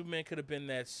been, Superman could have been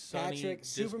that sunny Patrick,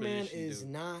 Superman disposition is dude.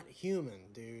 not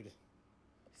human, dude.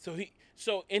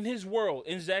 So in his world,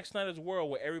 in Zack Snyder's world,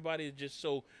 where everybody is just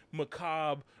so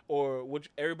macabre, or which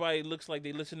everybody looks like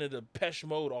they listen to the Depeche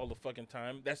Mode all the fucking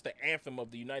time. That's the anthem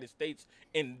of the United States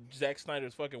in Zack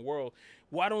Snyder's fucking world.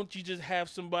 Why don't you just have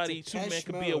somebody? Depeche Superman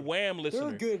could be a Mode. Wham They're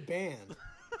listener. a good band.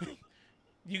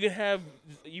 You can have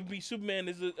you be Superman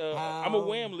is a I'm a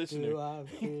Wham How listener. do I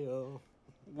feel?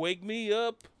 Wake me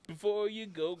up before you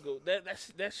go.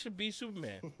 That should be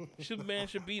Superman. Superman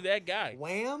should be that guy.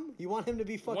 Wham? You want him to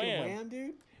be fucking Wham. Wham,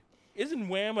 dude? Isn't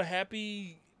Wham a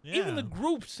happy? Yeah. Even the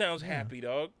group sounds happy,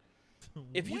 dog.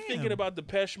 If you're thinking Wham! about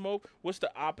Depeche Mode, what's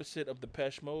the opposite of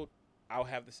Depeche Mode? I'll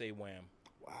have to say Wham.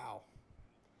 Wow.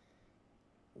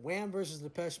 Wham versus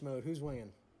Depeche Mode. Who's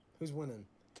winning? Who's winning?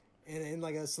 In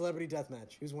like a celebrity death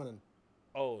match, who's winning?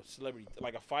 Oh, celebrity,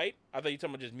 like a fight? I thought you were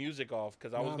talking about just music off,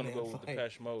 because I was Nah, going to man, go with fight.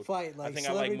 Depeche Mode. Fight like I think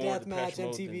celebrity I like more death match,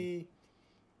 Depeche Mode MTV,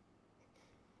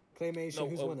 claymation. No,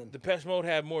 who's winning? Depeche Mode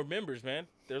have more members, man.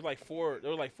 There's like four.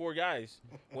 There were like 4 guys.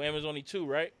 Wham is only 2,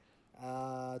 right?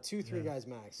 2, 3 Yeah. guys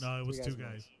max. No, it was 2 max.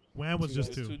 guys. Wham was Two just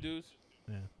guys. It's 2 2. dudes.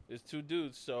 Yeah. It's 2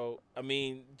 dudes. So I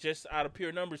mean, just out of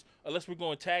pure numbers, unless we're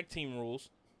going tag team rules.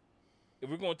 If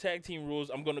we're going tag team rules,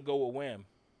 I'm gonna go with Wham.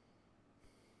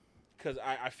 Because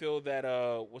I feel that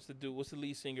what's the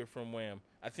lead singer from Wham?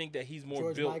 I think that he's more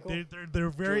George built. Michael? They're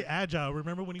very George- agile.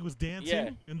 Remember when he was dancing Yeah.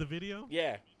 in the video?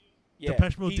 Yeah. Yeah.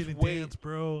 Depeche Mode he's didn't way- dance,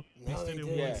 bro. They No, stayed they in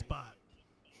didn't. one Yeah. spot.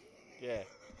 Yeah.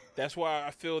 That's why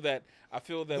I feel that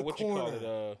The what you call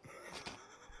it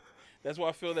that's why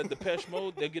I feel that Depeche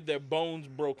Mode, they'll get their bones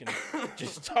broken.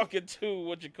 Just talking to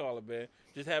what you call it, man.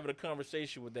 Just having a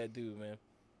conversation with that dude, man.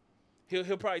 He'll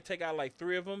probably take out like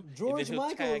 3 of them. George and then he'll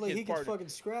Michael, tag like, his he could partner. fucking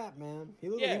scrap, man. He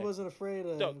looked like Yeah. he wasn't afraid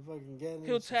of Dog, fucking getting.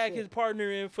 He'll some tag shit. his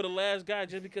partner in for the last guy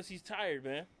just because he's tired,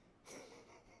 man.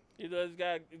 You know, this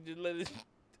guy just let it.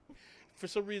 For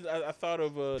some reason, I thought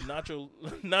of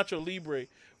Nacho Libre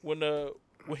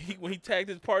when he tagged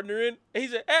his partner in. And he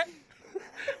said, "Eh,"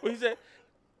 when he said,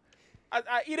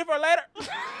 "I eat it for later."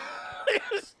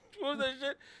 What was that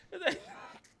shit? It's like,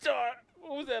 dog,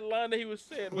 what was that line that he was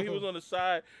saying when he was on the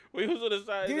side? When he was on the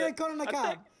side, Give he's me the like, cone on the "I cob.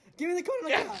 think- Give me the cone on the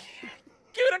Yeah. cob.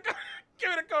 Give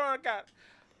me the cone on the cob.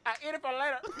 I eat it for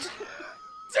later."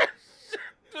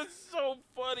 That's so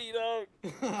funny, dog.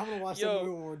 I'm gonna watch Yo. that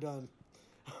movie when we're done.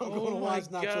 I'm Oh gonna my watch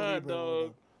Nacho God, Libre when we're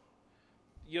dog.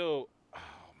 Yo, oh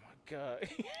my god.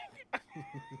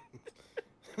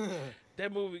 done.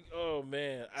 That movie, oh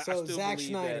man. I So still Zack believe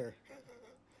Snyder. that.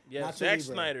 Yeah, Nacho Zack Libre.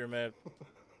 Snyder, man.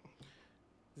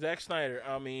 Zack Snyder.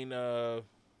 I mean,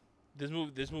 this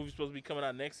movie's supposed to be coming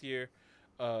out next year.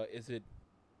 Is it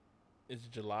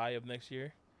July of next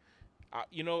year? I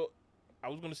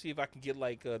was gonna see if I can get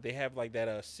like they have like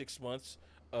that 6 months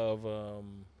of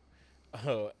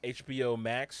HBO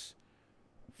Max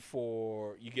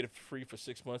for you get it for free for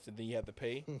 6 months and then you have to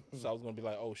pay. So I was gonna be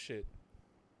like, oh shit,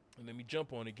 and let me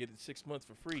jump on it, get it 6 months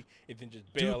for free, and then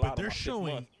just bail Dude, out. but on they're my 6th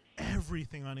showing month.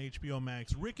 everything on HBO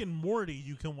Max. Rick and Morty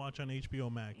you can watch on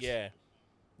HBO Max. Yeah.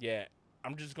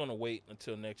 I'm just gonna wait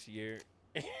until next year.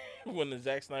 when the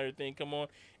Zack Snyder thing come on,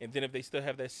 and then if they still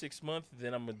have that 6 month,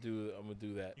 then I'm gonna do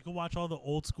that. You can watch all the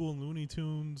old school Looney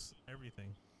Tunes,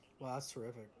 everything. Wow, that's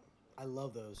terrific. I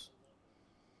love those.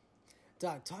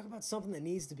 Doc, talk about something that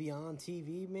needs to be on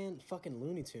TV, man. Fucking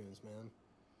Looney Tunes, man.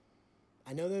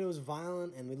 I know that it was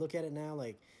violent, and we look at it now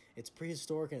like it's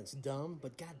prehistoric and it's dumb,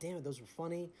 but god damn it, those were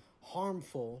funny,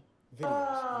 harmful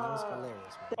videos, and it was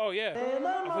hilarious, man. Oh yeah,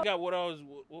 I forgot what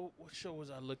show was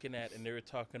I looking at, and they were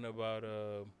talking about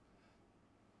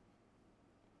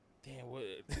what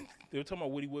they were talking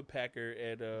about Woody Woodpecker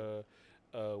and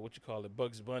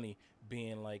Bugs Bunny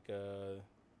being like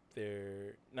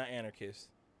they're not anarchists.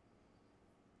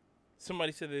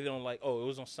 Somebody said they don't like. Oh, it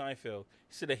was on Seinfeld.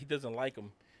 He said that he doesn't like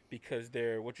them because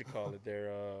they're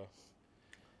they're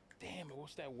damn it,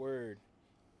 what's that word?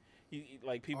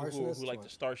 Like people who like to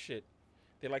start shit.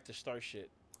 They like to start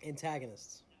shit.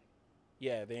 Antagonists.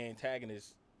 Yeah, they're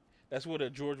antagonists. That's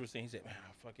what George was saying. He said, "Man,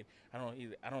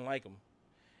 I don't like them."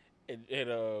 And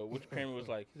which Kramer was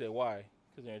like, he said, "Why?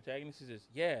 Because they're antagonists." He says,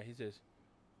 "Yeah." He says,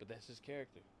 "But that's his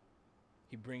character.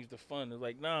 He brings the fun." It's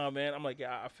like, nah, man. I'm like,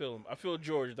 yeah, I feel him. I feel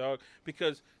George, dog.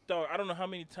 Because, dog, I don't know how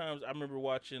many times I remember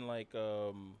watching like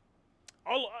I'm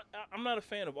not a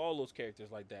fan of all those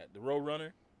characters like that. The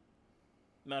Roadrunner,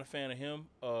 not a fan of him.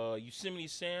 Yosemite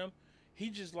Sam, he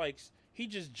just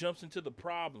jumps into the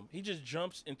problem. He just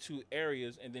jumps into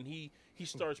areas and then he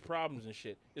starts problems and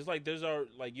shit. It's like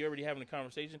you're already having a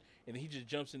conversation and then he just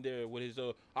jumps in there with his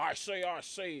I say.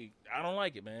 I don't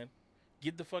like it, man.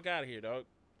 Get the fuck out of here, dog.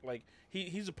 Like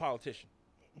he's a politician.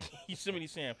 Yosemite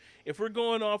Sam. If we're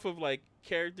going off of like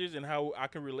characters and how I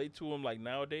can relate to him like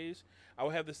nowadays, I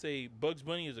would have to say Bugs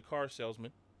Bunny is a car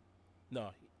salesman.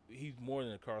 No, he's more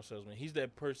than a car salesman. He's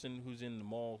that person who's in the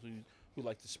mall who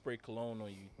likes to spray cologne on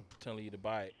you, telling you to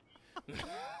buy it.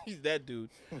 He's that dude.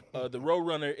 The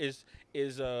Roadrunner is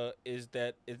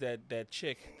that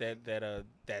chick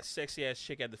that sexy ass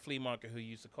chick at the flea market who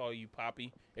used to call you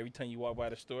Poppy every time you walk by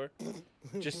the store,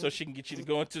 just so she can get you to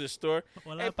go into the store.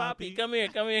 Hola, hey Poppy, come here.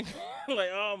 Like,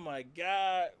 oh my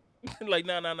god. Like,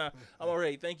 nah. I'm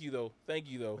alright. Thank you though.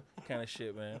 Kind of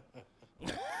shit, man.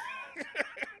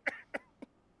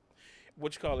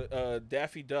 What you call it?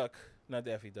 Daffy Duck. Not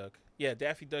Daffy Duck. Yeah,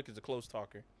 Daffy Duck is a close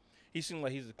talker. He seemed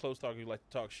like he's a close talker who like to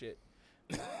talk shit.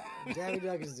 Daffy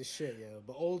Duck is the shit, yo.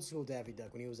 But old school Daffy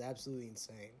Duck when he was absolutely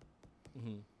insane.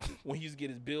 Mm-hmm. When he used to get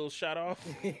his bills shot off.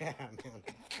 Yeah, man.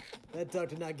 That duck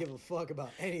did not give a fuck about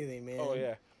anything, man. Oh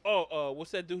yeah. Oh,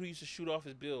 what's that dude who used to shoot off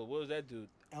his bill? What was that dude?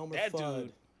 Elmer that Fudd.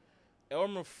 Dude.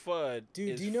 Elmer Fudd.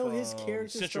 Dude, do you know his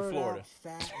character Central started Florida. out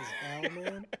fat as hell,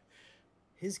 man?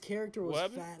 His character was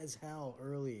fat as hell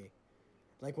early.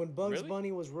 Like when Bugs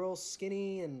Bunny was real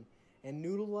skinny and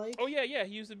noodle-like. Oh yeah,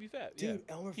 he used to be fat. Dude,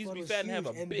 yeah. Elmer he used Fudd to be was fat huge. and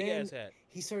have a big ass hat.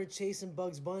 He started chasing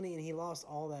Bugs Bunny and he lost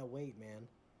all that weight, man.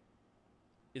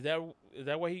 Is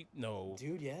that why he? No.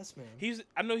 Dude, yes, man.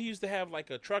 I know he used to have like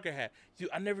a trucker hat. Dude,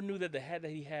 I never knew that the hat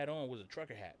that he had on was a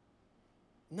trucker hat.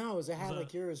 No, it was a hat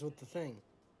like yours with the thing.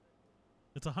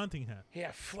 It's a hunting hat. He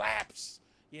had flaps.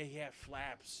 Yeah, he had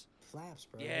flaps. Flaps,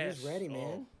 bro. Yes. He was ready,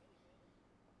 man.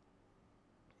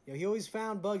 Yo, he always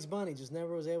found Bugs Bunny, just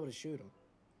never was able to shoot him.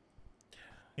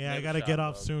 Yeah, I gotta get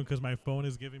off soon because my phone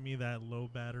is giving me that low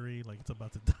battery, like it's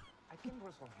about to die.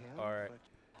 All right.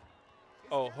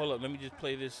 Oh, hold up. Let me just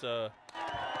play this Nacho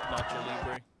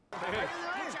Libre.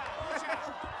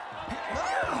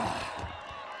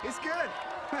 He's good.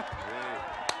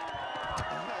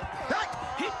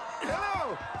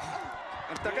 Hello.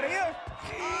 ¿Está querido?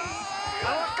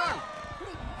 Vamos con.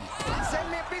 Send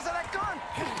me a piece of that corn.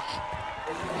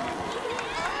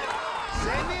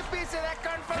 Send me a piece of that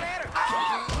corn for later.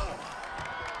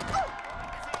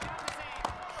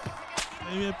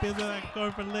 Maybe a piece of that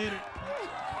corn for later.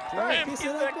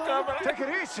 Take it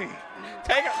easy.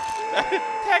 Take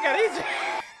it easy.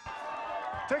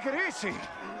 Take it easy.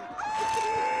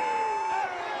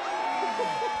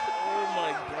 Oh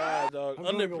my god, dog. I'm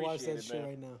gonna go watch that shit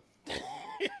right now.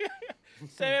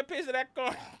 Send me a piece of that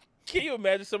corn. Can you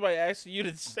imagine somebody asking you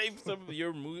to save some of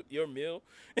your meal?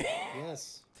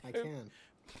 Yes, I can.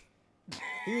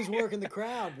 He was working the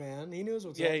crowd, man. He knew what's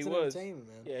up. Yeah, he was. Entertainment,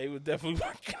 man. Yeah, he was definitely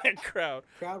working that crowd.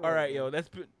 All right, yo, that's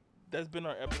been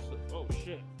our episode. Oh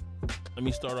shit. Let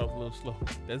me start off a little slow.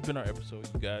 That's been our episode,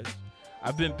 you guys.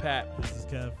 I've been Pat. This is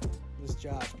Kev. This is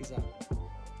Josh. Peace out.